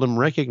we seldom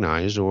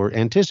recognize or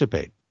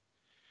anticipate.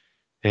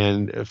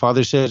 And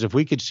Father says if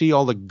we could see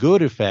all the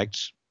good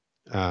effects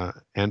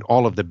and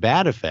all of the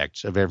bad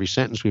effects of every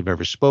sentence we've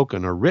ever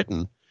spoken or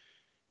written,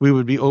 we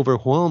would be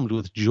overwhelmed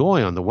with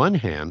joy on the one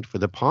hand for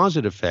the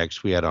positive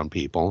effects we had on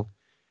people,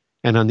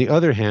 and on the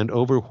other hand,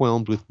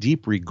 overwhelmed with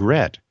deep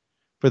regret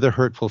for the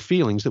hurtful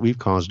feelings that we've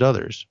caused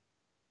others.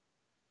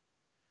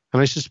 And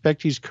I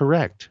suspect he's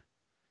correct.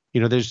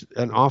 You know, there's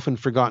an often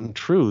forgotten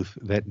truth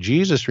that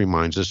Jesus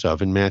reminds us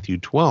of in Matthew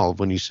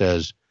 12 when he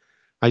says,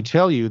 "I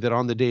tell you that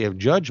on the day of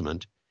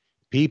judgment,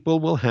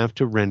 people will have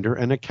to render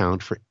an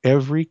account for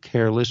every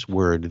careless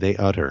word they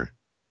utter.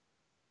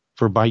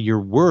 For by your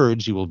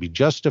words you will be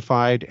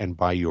justified, and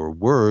by your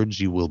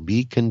words you will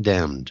be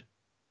condemned."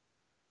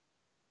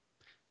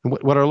 And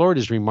what our Lord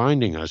is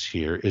reminding us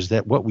here is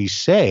that what we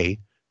say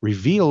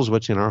reveals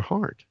what's in our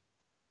heart.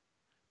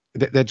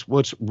 That's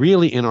what's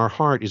really in our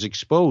heart is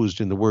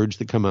exposed in the words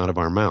that come out of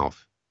our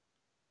mouth.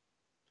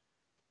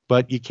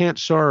 But you can't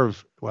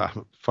solve,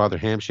 well, Father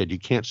Ham said, you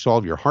can't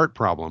solve your heart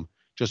problem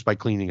just by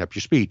cleaning up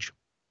your speech.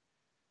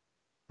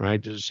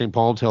 Right? St.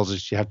 Paul tells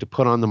us you have to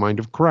put on the mind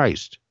of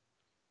Christ.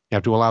 You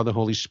have to allow the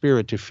Holy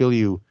Spirit to fill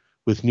you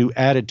with new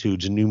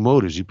attitudes and new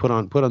motives. You put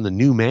on the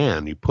new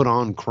man. You put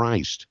on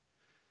Christ.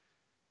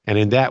 And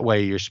in that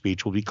way, your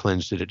speech will be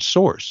cleansed at its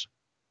source.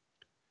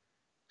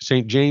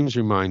 St. James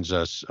reminds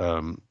us,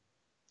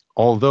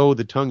 although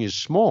the tongue is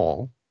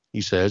small, he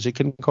says, it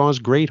can cause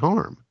great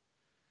harm,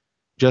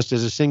 just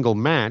as a single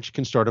match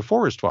can start a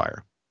forest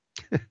fire.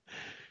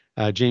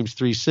 James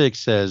 3:6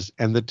 says,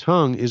 "And the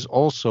tongue is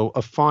also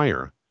a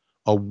fire,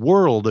 a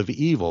world of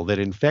evil that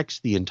infects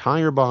the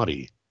entire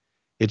body.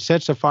 It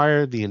sets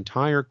afire the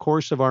entire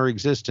course of our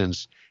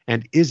existence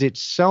and is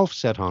itself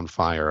set on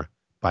fire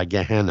by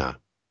Gehenna."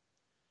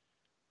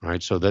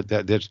 Right, so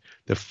that's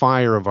the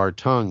fire of our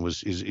tongue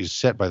is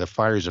set by the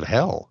fires of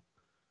hell.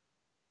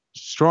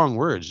 Strong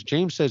words.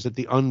 James says that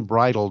the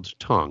unbridled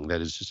tongue,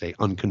 that is to say,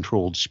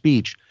 uncontrolled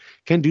speech,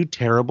 can do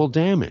terrible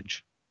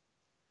damage.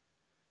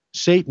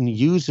 Satan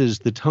uses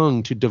the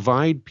tongue to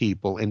divide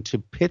people and to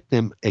pit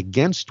them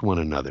against one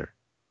another.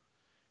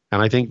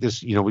 And I think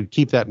this, we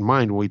keep that in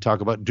mind when we talk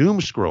about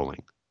doom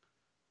scrolling.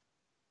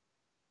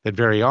 That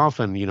very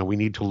often, we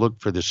need to look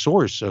for the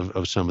source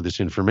of some of this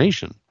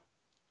information.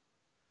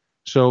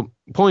 So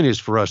point is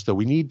for us, though,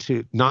 we need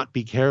to not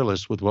be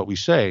careless with what we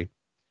say,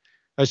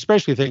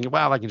 especially thinking,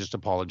 well, I can just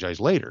apologize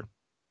later.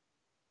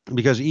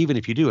 Because even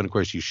if you do, and of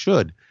course you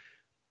should,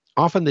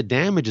 often the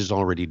damage is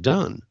already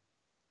done.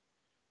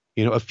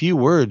 A few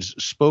words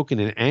spoken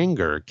in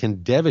anger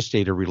can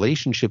devastate a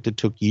relationship that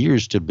took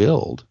years to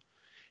build.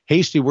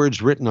 Hasty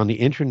words written on the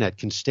internet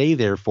can stay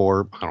there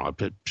for, I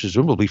don't know,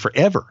 presumably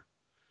forever.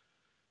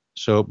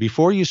 So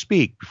before you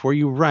speak, before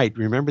you write,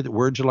 remember that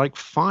words are like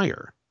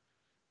fire,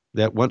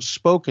 that once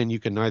spoken, you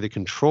can neither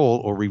control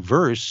or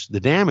reverse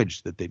the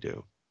damage that they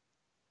do.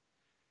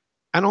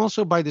 And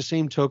also, by the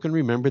same token,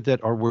 remember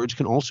that our words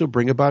can also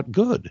bring about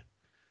good.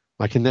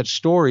 Like in that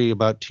story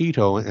about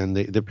Tito and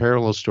the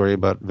parallel story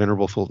about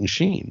Venerable Fulton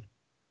Sheen.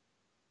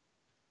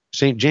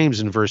 St. James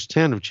in verse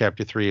 10 of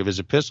chapter 3 of his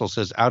epistle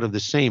says, out of the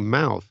same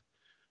mouth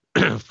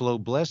flow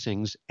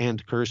blessings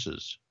and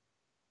curses.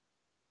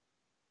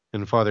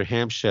 And Father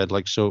Hampsch said,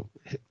 like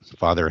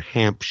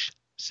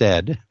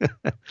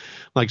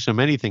so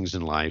many things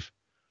in life,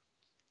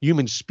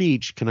 human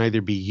speech can either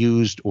be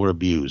used or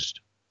abused.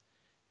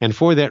 And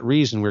for that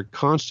reason, we're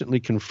constantly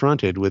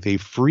confronted with a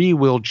free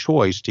will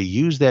choice to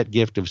use that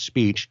gift of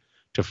speech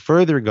to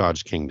further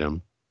God's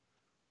kingdom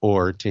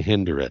or to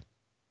hinder it.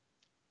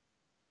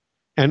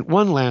 And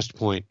one last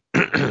point,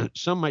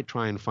 some might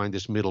try and find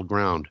this middle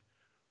ground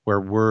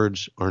where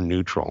words are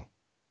neutral.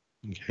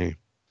 Okay.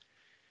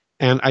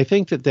 And I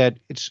think that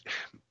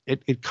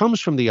it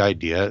comes from the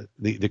idea,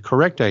 the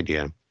correct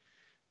idea,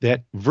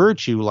 that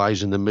virtue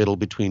lies in the middle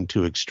between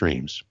two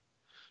extremes.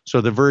 So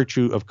the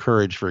virtue of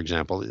courage, for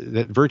example,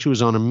 that virtue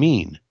is on a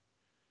mean.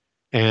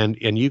 And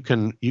you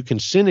can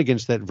sin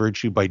against that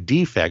virtue by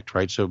defect,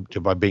 right? So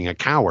by being a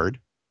coward.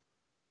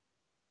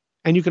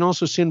 And you can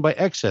also sin by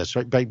excess,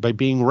 right? By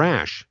being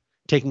rash,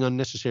 taking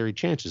unnecessary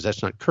chances.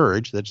 That's not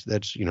courage,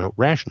 that's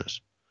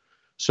rashness.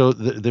 So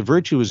the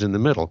virtue is in the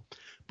middle.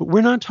 But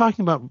we're not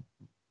talking about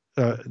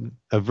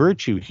a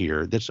virtue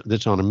here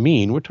that's on a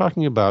mean. We're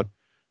talking about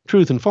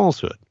truth and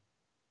falsehood.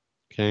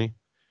 Okay?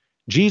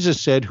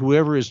 Jesus said,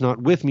 whoever is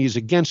not with me is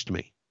against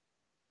me,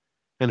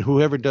 and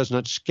whoever does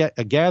not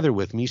gather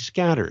with me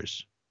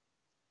scatters.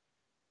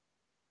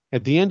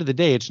 At the end of the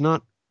day, it's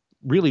not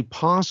really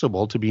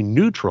possible to be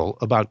neutral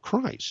about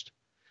Christ.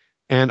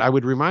 And I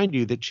would remind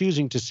you that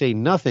choosing to say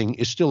nothing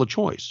is still a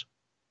choice.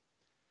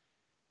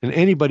 And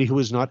anybody who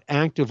is not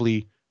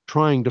actively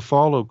trying to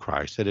follow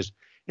Christ, that is,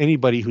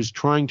 anybody who's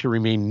trying to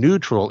remain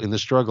neutral in the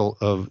struggle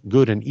of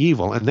good and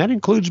evil, and that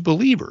includes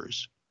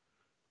believers,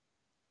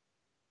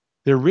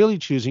 they're really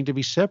choosing to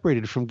be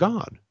separated from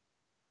God,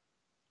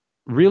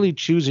 really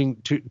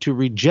choosing to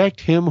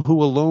reject him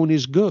who alone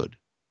is good.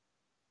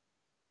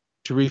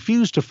 To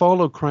refuse to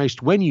follow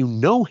Christ when you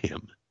know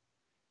him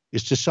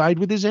is to side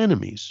with his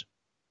enemies.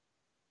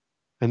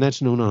 And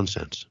that's no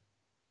nonsense.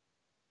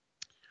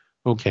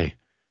 Okay,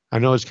 I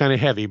know it's kind of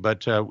heavy,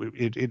 but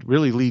it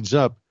really leads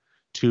up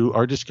to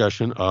our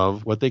discussion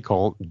of what they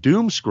call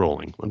doom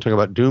scrolling. I'm talking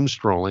about doom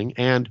scrolling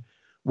and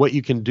what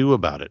you can do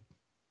about it.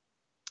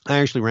 I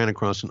actually ran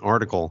across an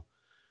article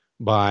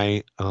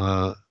by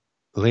a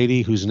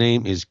lady whose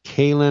name is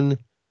Kaylin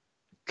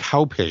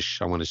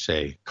Kaupish, I want to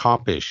say,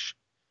 Kaupish,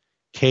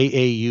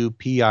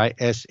 Kaupish,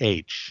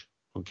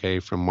 okay,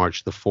 from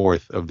March the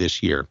 4th of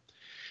this year.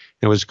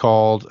 It was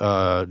called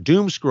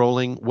Doom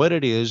Scrolling, What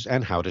It Is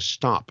and How to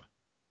Stop.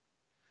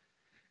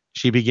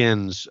 She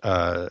begins,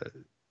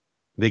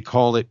 they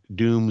call it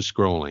doom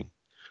scrolling.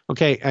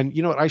 Okay, and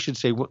you know what I should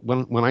say?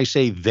 When I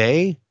say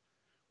they,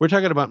 we're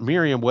talking about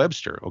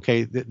Merriam-Webster,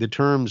 okay? The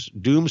terms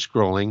doom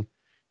scrolling,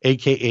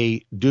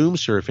 a.k.a. doom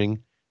surfing,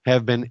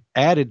 have been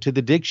added to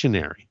the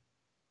dictionary.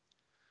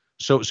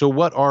 So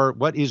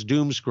what is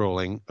doom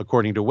scrolling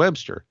according to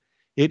Webster?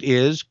 It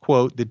is,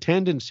 quote, the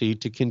tendency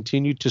to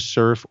continue to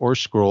surf or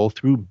scroll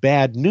through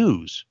bad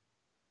news,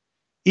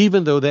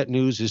 even though that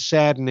news is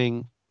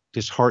saddening,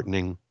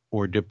 disheartening,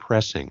 or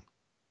depressing.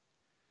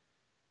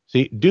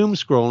 See, doom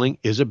scrolling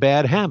is a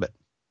bad habit.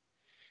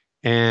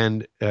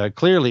 And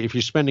clearly, if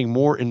you're spending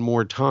more and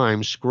more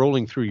time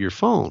scrolling through your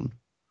phone,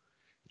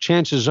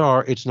 chances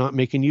are it's not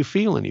making you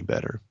feel any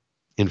better.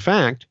 In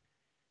fact,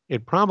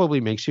 it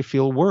probably makes you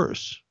feel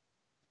worse.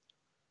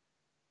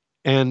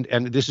 And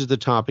this is the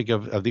topic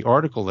of the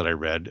article that I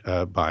read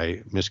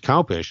by Ms.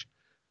 Kaupish.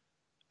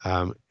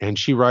 And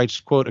she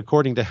writes, quote,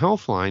 according to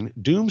Healthline,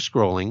 doom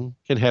scrolling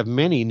can have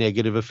many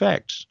negative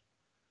effects,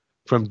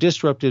 from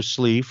disruptive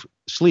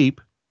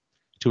sleep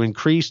to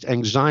increased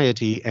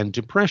anxiety and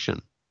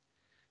depression.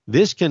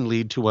 This can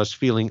lead to us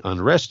feeling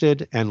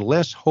unrested and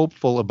less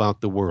hopeful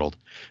about the world.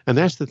 And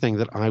that's the thing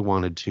that I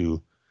wanted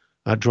to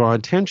draw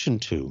attention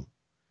to,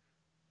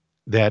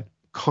 that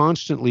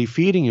constantly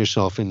feeding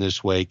yourself in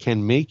this way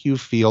can make you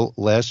feel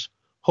less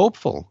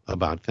hopeful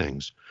about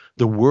things.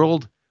 The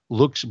world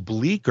looks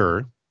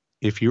bleaker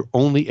if you're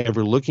only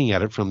ever looking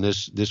at it from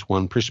this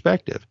one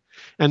perspective.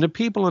 And the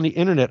people on the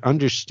internet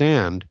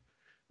understand,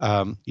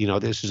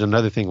 this is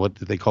another thing, what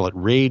they call it,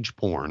 rage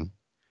porn,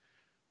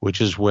 which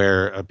is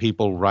where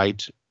people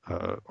write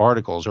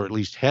articles or at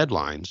least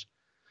headlines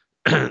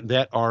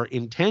that are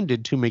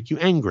intended to make you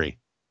angry.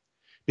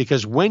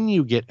 Because when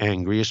you get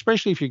angry,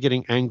 especially if you're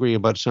getting angry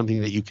about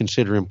something that you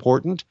consider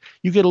important,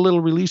 you get a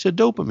little release of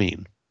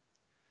dopamine.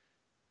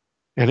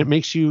 And it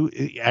makes you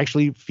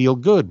actually feel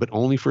good, but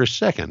only for a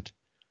second.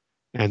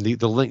 And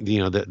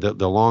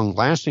the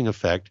long-lasting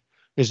effect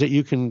is that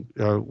you can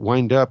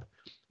wind up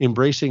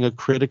embracing a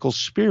critical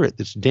spirit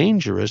that's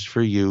dangerous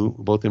for you,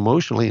 both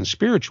emotionally and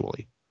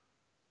spiritually.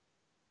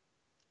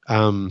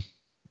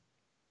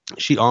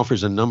 She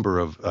offers a number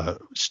of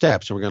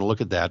steps, and we're going to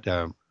look at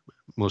that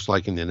most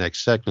likely in the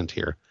next segment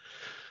here.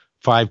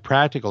 5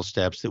 practical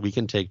steps that we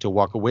can take to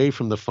walk away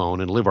from the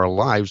phone and live our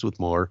lives with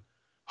more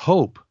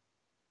hope,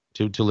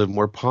 to live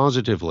more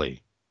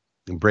positively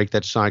and break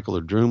that cycle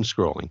of doom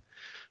scrolling.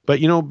 But,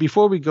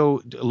 before we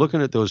go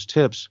looking at those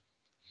tips,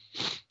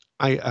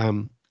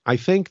 I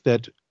think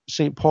that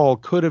St. Paul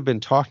could have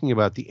been talking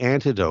about the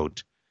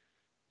antidote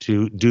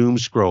to doom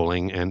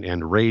scrolling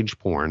and rage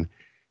porn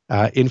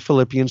in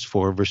Philippians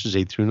 4, verses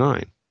 8 through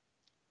 9.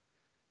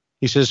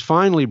 He says,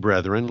 "Finally,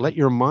 brethren, let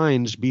your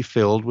minds be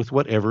filled with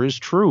whatever is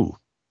true,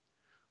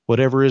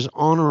 whatever is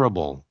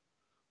honorable,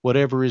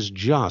 whatever is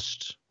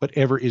just,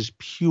 whatever is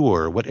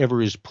pure,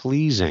 whatever is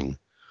pleasing,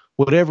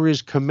 whatever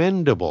is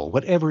commendable,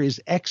 whatever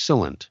is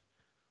excellent,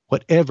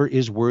 whatever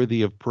is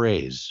worthy of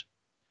praise.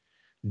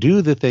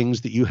 Do the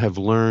things that you have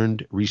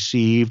learned,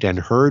 received, and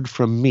heard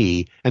from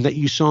me, and that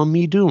you saw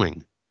me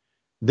doing.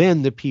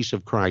 Then the peace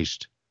of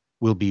Christ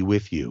will be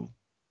with you."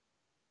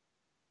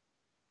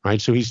 Right?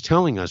 So he's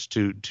telling us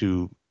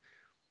to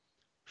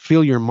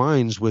fill your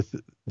minds with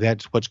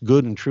that's what's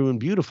good and true and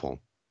beautiful,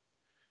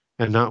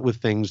 and not with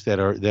things that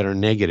are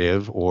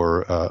negative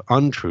or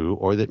untrue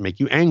or that make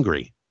you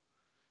angry.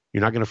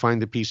 You're not going to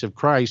find the peace of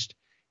Christ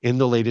in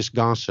the latest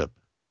gossip.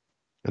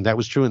 And that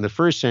was true in the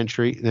first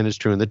century, then it's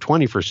true in the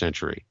 21st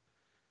century.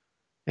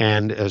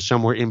 And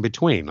somewhere in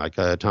between, like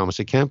Thomas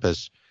à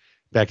Kempis,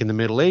 back in the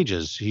Middle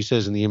Ages, he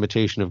says in The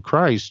Imitation of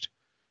Christ,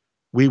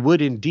 we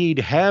would indeed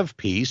have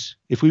peace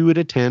if we would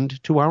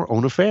attend to our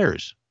own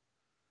affairs.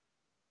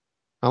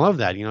 I love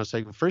that. It's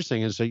like the first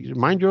thing is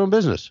mind your own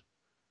business.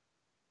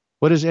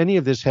 What does any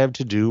of this have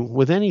to do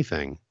with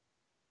anything?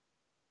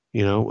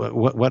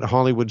 What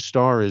Hollywood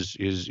star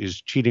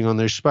is cheating on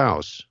their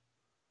spouse?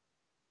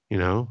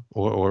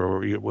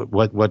 Or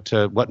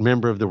what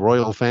member of the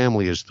royal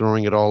family is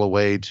throwing it all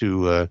away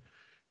to,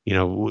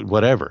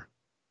 whatever.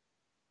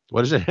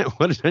 What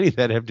does any of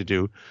that have to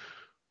do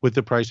with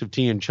the price of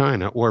tea in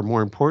China, or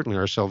more importantly,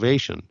 our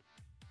salvation?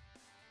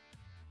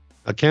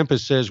 À Kempis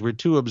says we're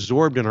too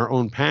absorbed in our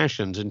own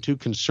passions and too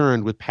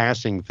concerned with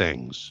passing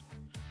things.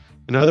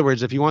 In other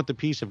words, if you want the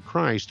peace of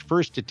Christ,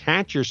 first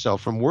detach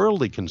yourself from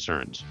worldly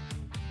concerns.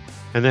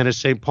 And then, as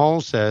St.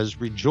 Paul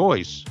says,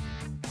 rejoice.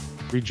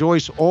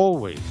 Rejoice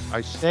always. I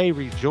say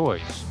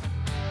rejoice,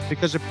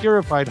 because a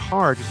purified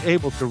heart is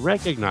able to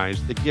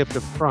recognize the gift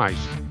of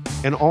Christ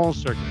in all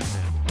circumstances.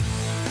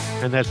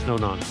 And that's no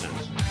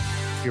nonsense.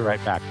 Be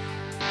right back.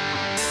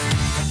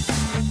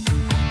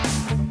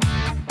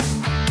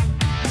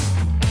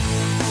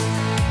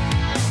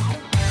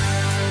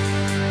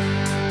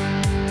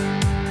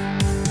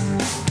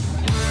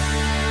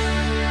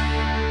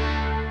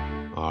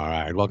 All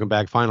right, welcome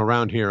back. Final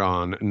round here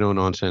on No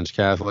Nonsense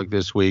Catholic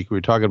this week.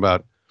 We're talking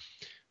about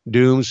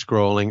doom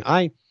scrolling.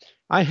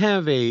 I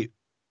have a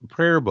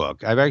prayer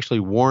book. I've actually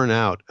worn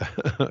out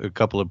a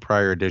couple of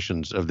prior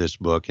editions of this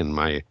book, and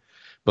my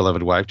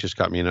beloved wife just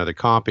got me another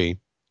copy,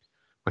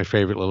 my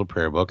favorite little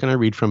prayer book, and I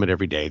read from it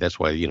every day. That's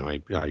why,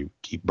 I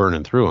keep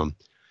burning through them.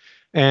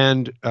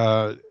 And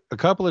a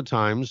couple of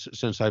times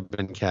since I've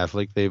been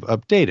Catholic, they've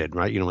updated,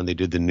 right? When they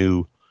did the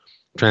new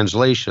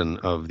translation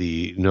of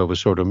the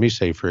Novus Ordo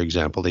Missae, for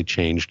example, they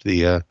changed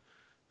the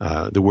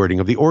wording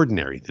of the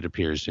ordinary that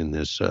appears in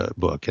this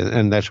book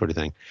and that sort of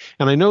thing.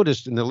 And I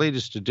noticed in the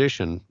latest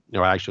edition,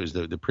 or actually it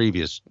was the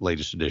previous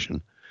latest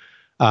edition,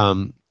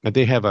 that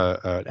they have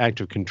an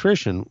act of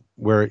contrition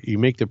where you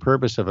make the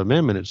purpose of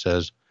amendment. It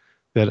says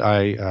that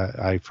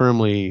I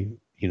firmly,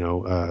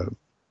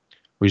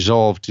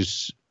 resolve to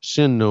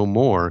sin no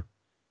more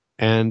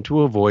and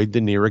to avoid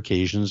the near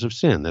occasions of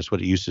sin. That's what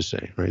it used to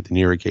say, right? The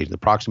near occasion, the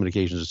proximate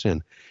occasions of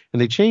sin.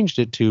 And they changed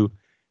it to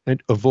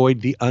and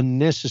avoid the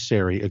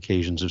unnecessary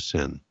occasions of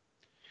sin.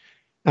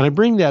 And I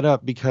bring that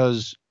up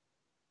because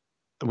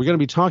we're going to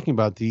be talking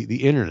about the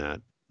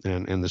internet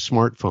and the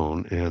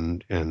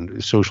smartphone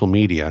and social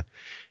media.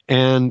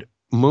 And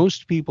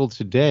most people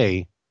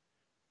today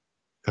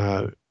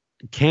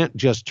can't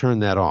just turn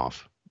that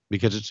off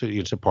because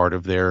it's a part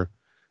of their,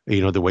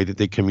 the way that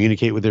they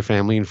communicate with their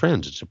family and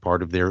friends. It's a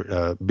part of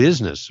their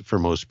business for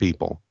most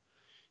people.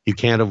 You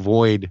can't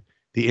avoid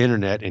the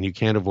internet, and you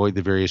can't avoid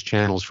the various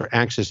channels for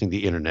accessing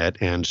the internet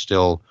and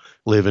still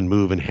live and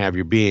move and have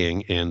your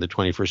being in the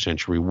 21st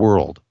century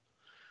world.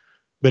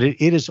 But it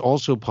is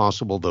also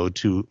possible, though,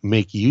 to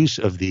make use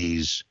of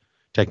these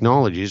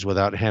technologies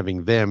without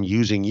having them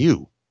using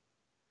you.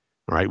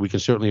 All right, we can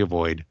certainly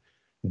avoid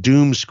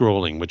doom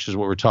scrolling, which is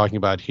what we're talking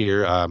about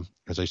here.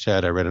 As I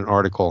said, I read an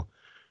article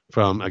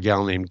from a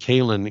gal named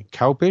Kaylin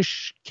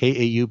Kaupish,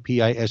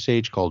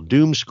 Kaupish, called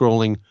Doom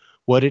Scrolling,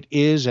 what it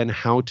is and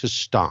how to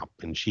stop.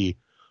 And she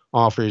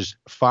offers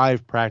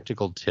 5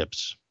 practical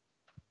tips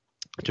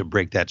to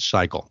break that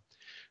cycle.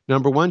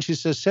 Number 1, she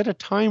says, set a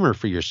timer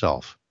for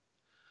yourself.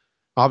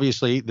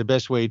 Obviously, the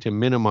best way to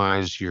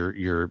minimize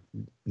your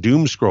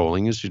doom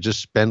scrolling is to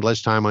just spend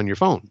less time on your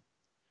phone,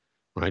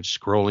 right?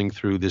 Scrolling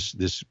through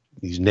these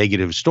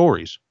negative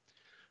stories.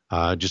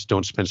 Just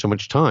don't spend so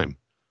much time.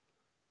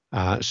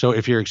 So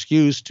if your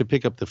excuse to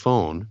pick up the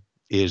phone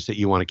is that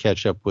you want to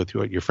catch up with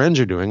what your friends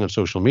are doing on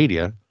social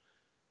media,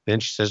 then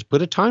she says,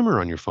 put a timer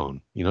on your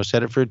phone.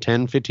 Set it for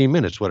 10, 15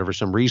 minutes, whatever,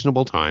 some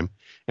reasonable time.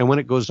 And when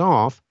it goes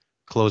off,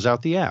 close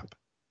out the app.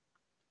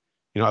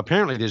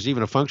 Apparently there's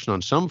even a function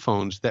on some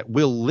phones that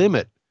will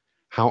limit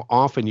how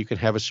often you can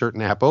have a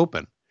certain app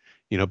open.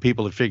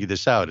 People have figured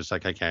this out. It's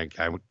like, I'm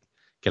going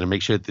to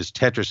make sure that this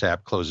Tetris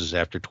app closes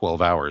after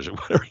 12 hours or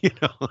whatever.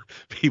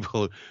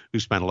 People who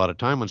spend a lot of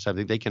time on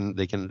something, they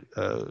can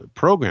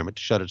program it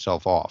to shut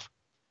itself off.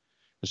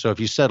 And so if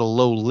you set a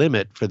low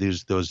limit for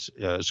those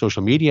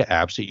social media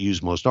apps that you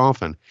use most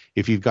often,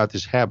 if you've got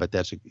this habit,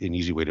 that's an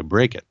easy way to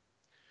break it.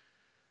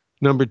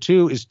 Number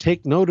 2 is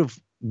take note of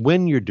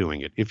when you're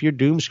doing it. If you're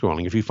doom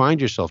scrolling, if you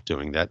find yourself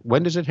doing that,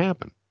 when does it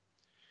happen?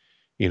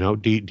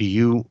 Do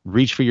you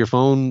reach for your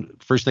phone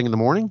first thing in the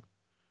morning?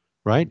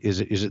 Right? Is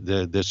it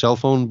the cell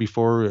phone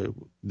before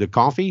the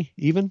coffee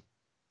even?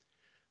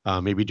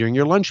 Maybe during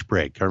your lunch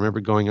break. I remember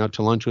going out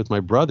to lunch with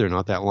my brother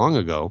not that long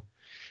ago,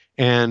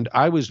 and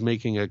I was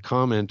making a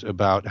comment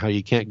about how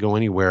you can't go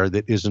anywhere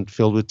that isn't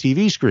filled with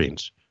TV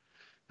screens.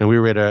 And we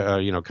were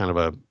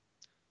at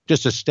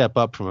just a step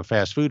up from a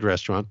fast food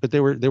restaurant, but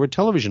there were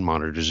television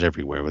monitors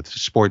everywhere with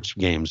sports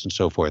games and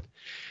so forth.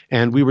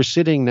 And we were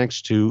sitting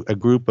next to a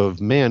group of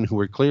men who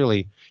were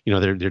clearly,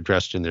 they're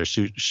dressed in their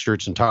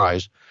shirts and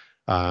ties,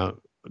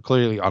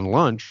 clearly on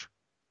lunch,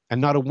 and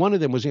not a one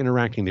of them was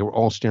interacting. They were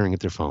all staring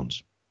at their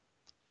phones.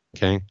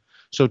 Okay.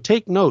 So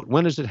take note,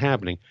 when is it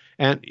happening?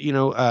 And,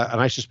 and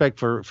I suspect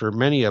for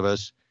many of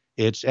us,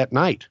 it's at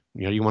night.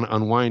 You want to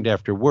unwind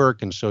after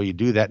work. And so you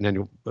do that, and then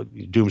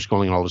you're doom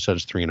scrolling, and all of a sudden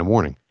it's 3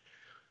 a.m.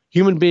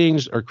 Human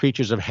beings are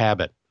creatures of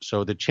habit.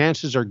 So the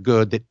chances are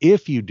good that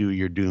if you do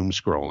your doom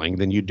scrolling,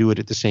 then you do it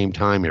at the same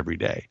time every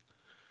day.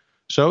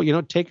 So,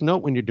 take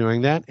note when you're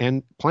doing that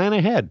and plan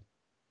ahead.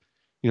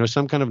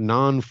 Some kind of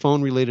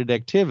non-phone related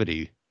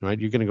activity, right?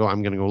 I'm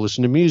going to go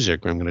listen to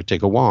music, or I'm going to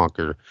take a walk,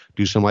 or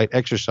do some light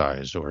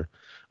exercise, or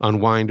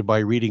unwind by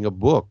reading a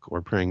book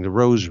or praying the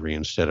rosary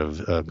instead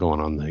of going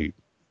on the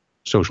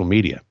social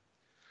media.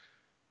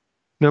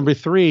 Number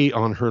 3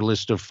 on her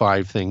list of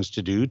 5 things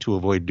to do to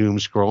avoid doom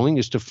scrolling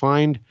is to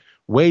find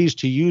ways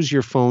to use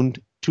your phone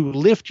to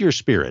lift your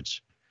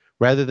spirits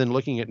rather than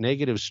looking at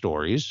negative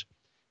stories.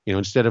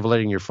 Instead of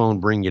letting your phone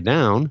bring you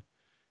down,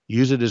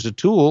 use it as a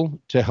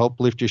tool to help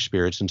lift your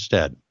spirits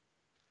instead.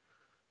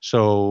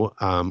 So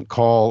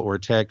call or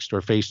text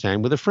or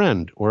FaceTime with a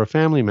friend or a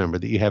family member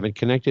that you haven't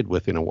connected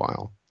with in a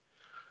while.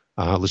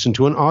 Listen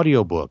to an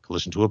audiobook,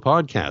 listen to a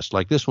podcast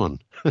like this one.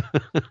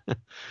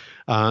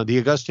 The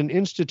Augustine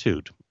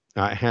Institute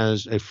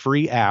has a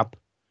free app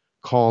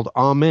called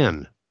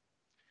Amen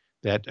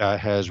that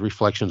has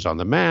reflections on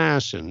the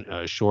Mass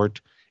and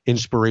short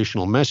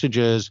inspirational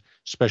messages,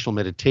 special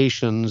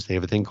meditations. They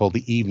have a thing called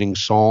the Evening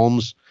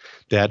Psalms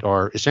that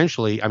are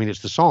essentially,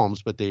 it's the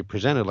Psalms, but they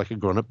present it like a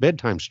grown-up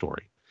bedtime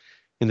story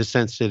in the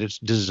sense that it's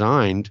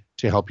designed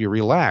to help you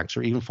relax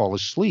or even fall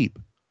asleep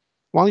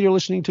while you're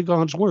listening to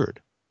God's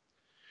Word.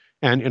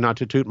 And not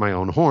to toot my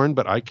own horn,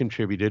 but I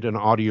contributed an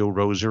audio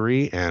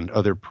rosary and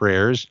other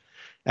prayers,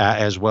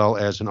 as well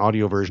as an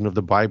audio version of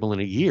the Bible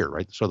in a year,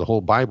 right? So the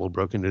whole Bible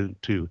broken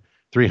into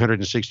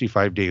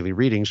 365 daily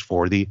readings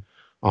for the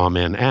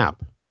Amen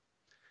app.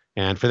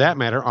 And for that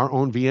matter, our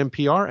own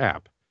VMPR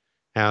app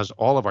has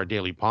all of our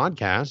daily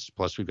podcasts,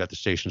 plus we've got the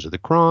Stations of the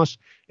Cross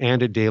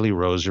and a daily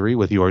rosary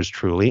with yours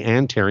truly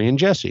and Terry and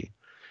Jesse.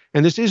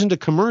 And this isn't a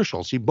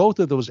commercial. See, both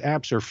of those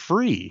apps are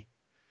free.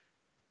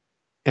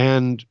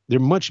 And they're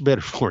much better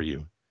for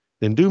you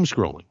than doom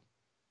scrolling.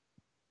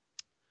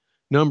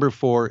 Number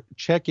 4,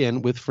 check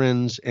in with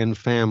friends and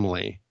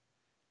family.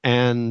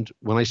 And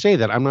when I say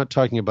that, I'm not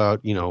talking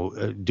about,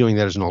 doing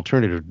that as an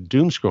alternative to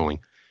doom scrolling,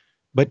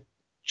 but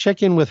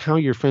check in with how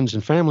your friends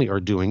and family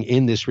are doing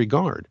in this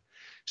regard.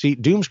 See,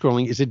 doom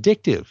scrolling is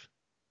addictive.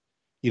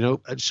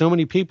 So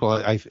many people,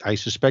 I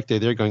suspect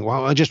they're going,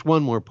 well, just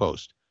one more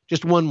post,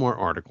 just one more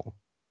article.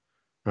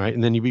 Right.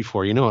 And then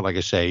before you know it, like I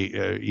say,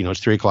 it's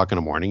 3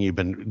 a.m. You've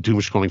been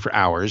doom scrolling for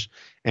hours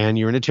and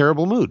you're in a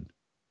terrible mood.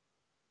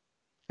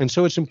 And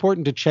so it's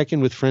important to check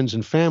in with friends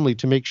and family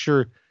to make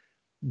sure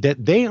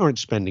that they aren't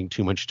spending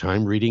too much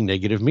time reading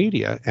negative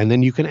media. And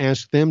then you can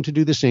ask them to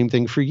do the same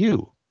thing for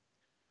you.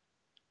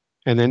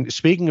 And then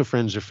speaking of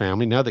friends or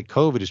family, now that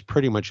COVID is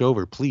pretty much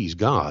over, please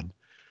God,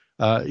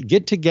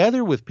 get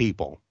together with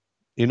people.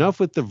 Enough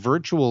with the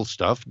virtual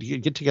stuff.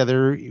 Get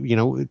together,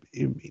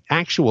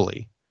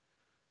 actually.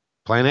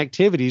 Plan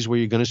activities where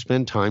you're going to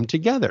spend time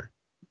together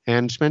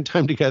and spend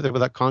time together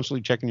without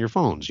constantly checking your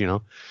phones,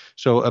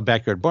 So a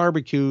backyard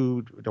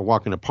barbecue, a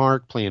walk in a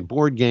park, playing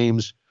board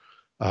games,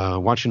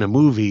 watching a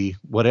movie,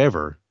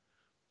 whatever.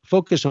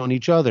 Focus on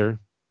each other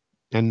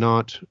and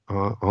not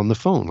on the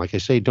phone. Like I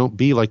say, don't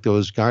be like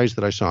those guys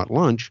that I saw at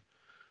lunch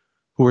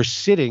who are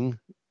sitting,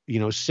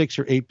 6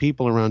 or 8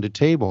 people around a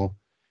table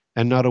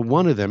and not a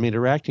one of them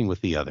interacting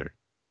with the other.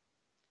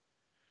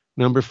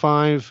 Number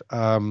 5,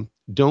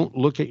 don't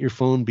look at your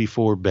phone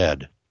before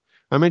bed.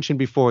 I mentioned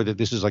before that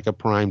this is like a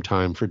prime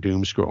time for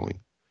doom scrolling.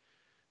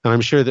 And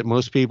I'm sure that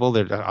most people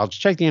I'll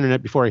check the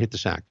internet before I hit the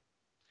sack.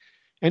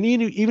 And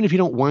even if you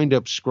don't wind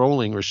up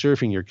scrolling or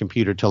surfing your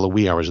computer till the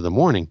wee hours of the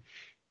morning,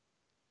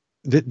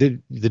 the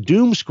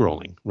doom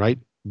scrolling, right,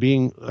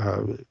 being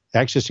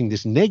accessing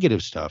this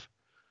negative stuff,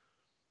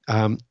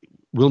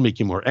 will make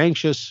you more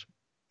anxious,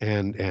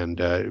 and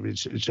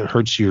it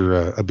hurts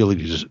your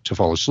ability to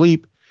fall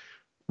asleep.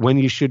 When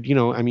you should,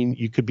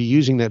 you could be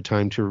using that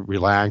time to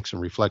relax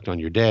and reflect on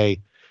your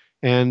day,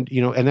 and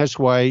that's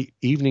why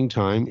evening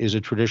time is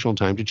a traditional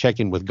time to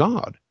check in with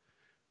God,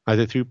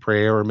 either through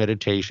prayer or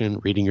meditation,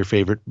 reading your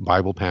favorite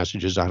Bible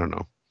passages. I don't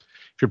know.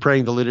 If you're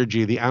praying the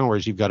Liturgy of the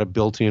Hours, you've got a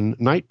built-in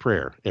night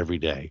prayer every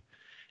day.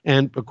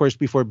 And, of course,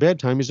 before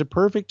bedtime is a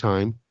perfect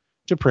time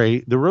to pray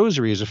the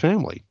Rosary as a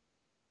family.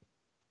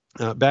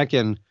 Back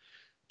in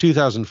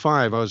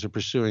 2005, I was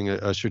pursuing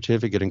a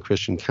certificate in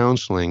Christian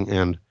counseling,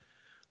 and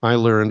I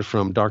learned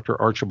from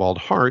Dr. Archibald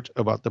Hart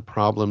about the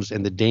problems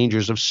and the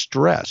dangers of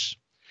stress.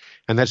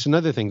 And that's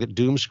another thing, that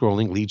doom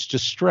scrolling leads to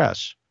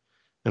stress.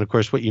 And, of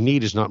course, what you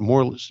need is not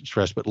more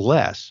stress, but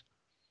less,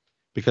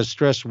 because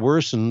stress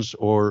worsens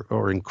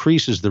or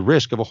increases the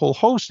risk of a whole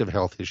host of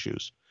health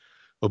issues: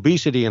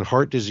 obesity and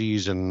heart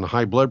disease and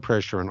high blood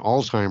pressure and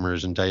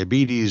Alzheimer's and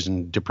diabetes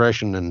and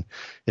depression and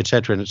et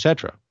cetera and et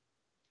cetera.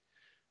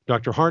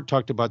 Dr. Hart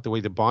talked about the way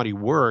the body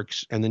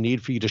works and the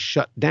need for you to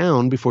shut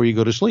down before you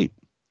go to sleep.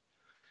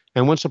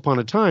 And once upon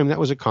a time, that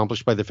was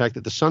accomplished by the fact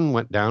that the sun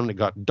went down and it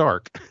got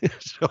dark.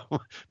 So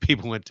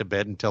people went to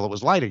bed until it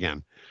was light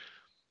again.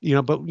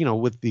 But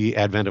with the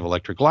advent of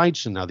electric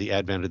lights and now the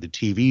advent of the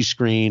TV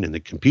screen and the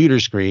computer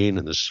screen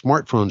and the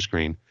smartphone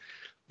screen,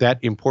 that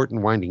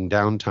important winding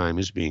down time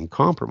is being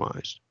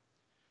compromised.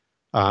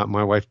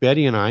 My wife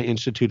Betty and I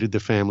instituted the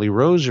family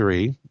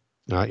rosary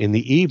in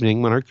the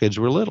evening when our kids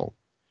were little.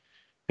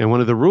 And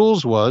one of the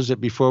rules was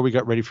that before we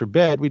got ready for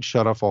bed, we'd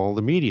shut off all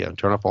the media,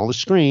 turn off all the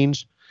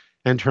screens,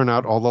 and turn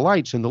out all the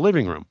lights in the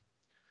living room.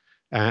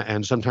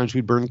 And sometimes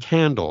we'd burn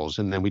candles,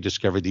 and then we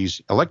discovered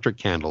these electric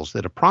candles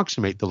that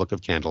approximate the look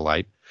of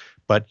candlelight,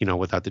 but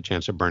without the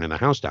chance of burning the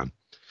house down.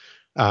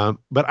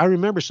 But I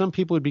remember some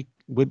people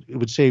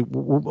would say,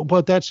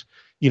 well, that's,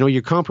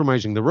 you're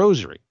compromising the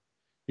rosary.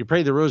 You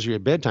pray the rosary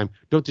at bedtime.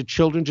 Don't the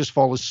children just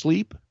fall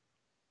asleep?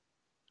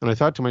 And I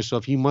thought to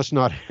myself, you must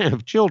not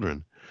have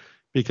children,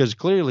 because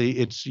clearly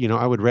it's,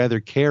 I would rather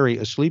carry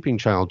a sleeping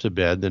child to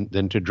bed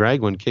than to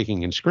drag one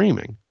kicking and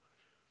screaming.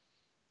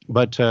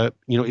 But,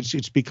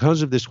 it's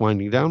because of this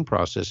winding down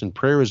process, and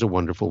prayer is a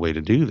wonderful way to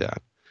do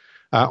that.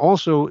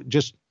 Also,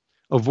 just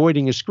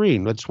avoiding a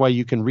screen. That's why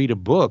you can read a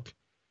book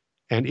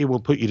and it will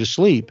put you to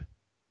sleep,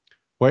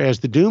 whereas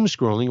the doom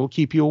scrolling will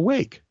keep you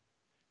awake.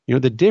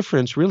 The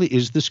difference really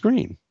is the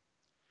screen.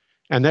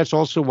 And that's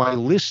also why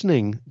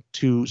listening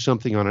to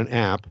something on an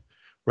app,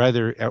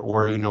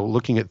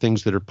 looking at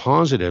things that are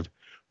positive,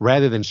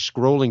 rather than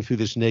scrolling through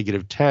this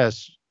negative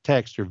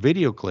text or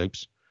video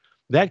clips,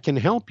 that can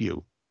help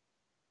you.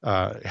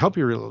 Help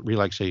your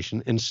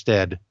relaxation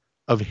instead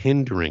of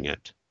hindering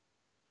it.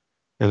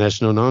 And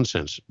that's no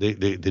nonsense.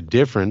 The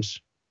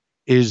difference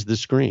is the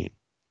screen.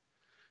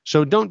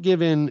 So don't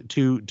give in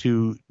to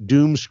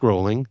doom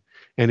scrolling.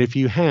 And if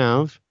you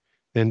have,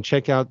 then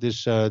check out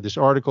this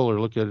article or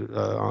look at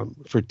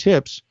for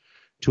tips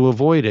to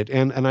avoid it.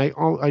 And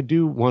I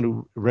do want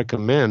to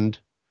recommend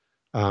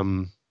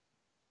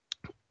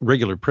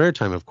regular prayer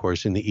time, of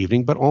course, in the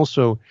evening, but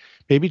also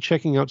maybe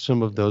checking out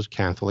some of those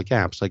Catholic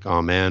apps like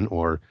Amen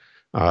or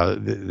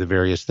the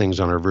various things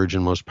on our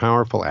Virgin Most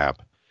Powerful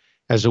app,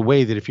 as a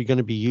way that if you're going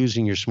to be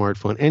using your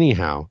smartphone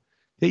anyhow,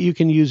 that you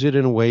can use it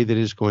in a way that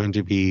is going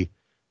to be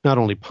not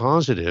only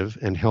positive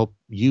and help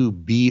you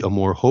be a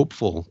more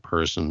hopeful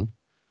person,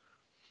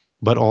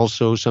 but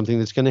also something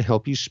that's going to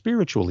help you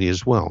spiritually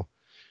as well,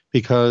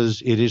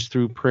 because it is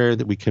through prayer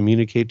that we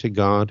communicate to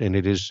God, and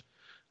it is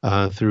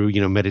through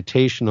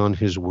meditation on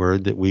His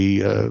Word that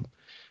we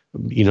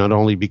not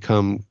only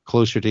become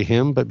closer to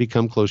Him, but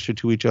become closer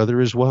to each other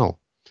as well.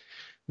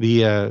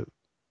 The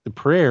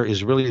prayer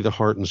is really the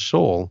heart and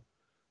soul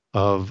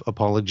of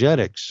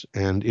apologetics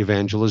and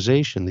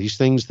evangelization. These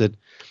things that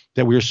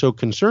we are so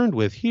concerned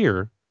with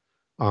here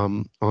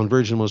on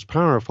Virgin Most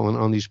Powerful and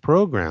on these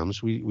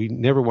programs, we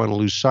never want to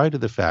lose sight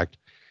of the fact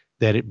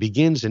that it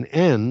begins and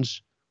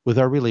ends with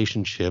our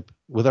relationship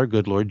with our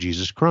good Lord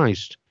Jesus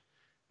Christ,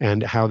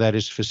 and how that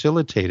is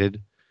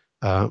facilitated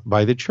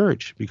by the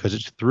church, because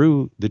it's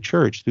through the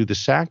church, through the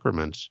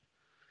sacraments,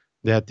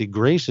 that the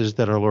graces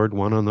that our Lord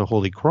won on the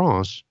Holy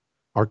Cross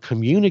are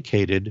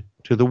communicated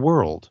to the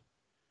world.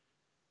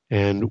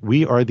 And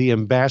we are the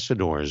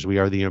ambassadors, we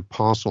are the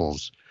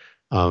apostles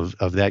of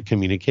that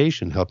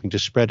communication, helping to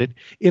spread it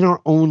in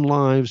our own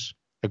lives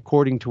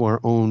according to our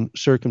own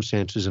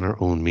circumstances and our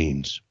own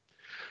means.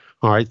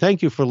 All right.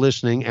 Thank you for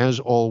listening. As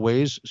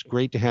always, it's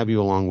great to have you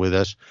along with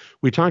us.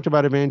 We talked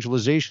about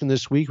evangelization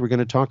this week. We're going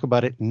to talk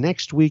about it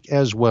next week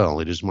as well.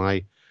 It is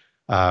my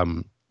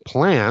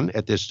plan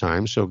at this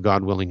time, so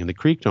God willing and the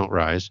creek don't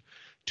rise,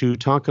 to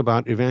talk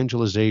about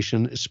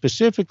evangelization,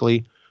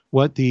 specifically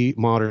what the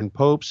modern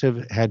popes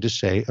have had to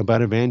say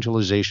about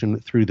evangelization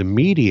through the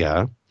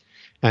media,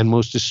 and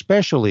most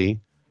especially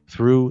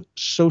through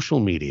social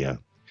media,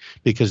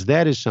 because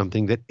that is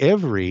something that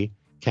every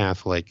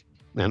Catholic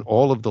and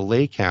all of the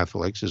lay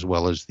Catholics, as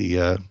well as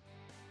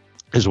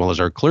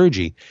our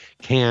clergy,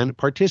 can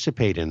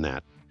participate in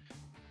that.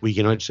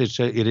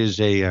 It is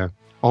a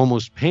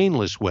almost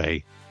painless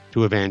way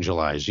to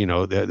evangelize.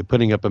 The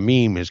putting up a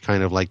meme is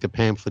kind of like the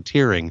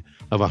pamphleteering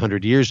of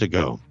 100 years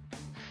ago.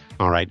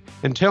 All right.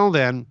 Until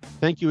then,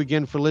 thank you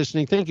again for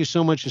listening. Thank you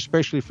so much,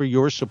 especially for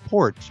your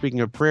support. Speaking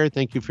of prayer,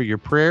 thank you for your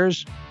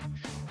prayers.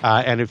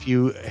 And if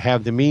you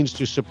have the means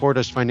to support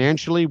us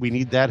financially, we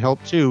need that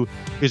help too.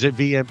 Visit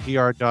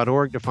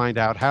vmpr.org to find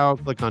out how.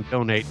 Click on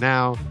Donate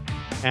Now.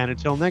 And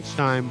until next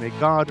time, may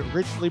God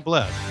richly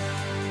bless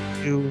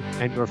you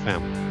and your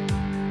family.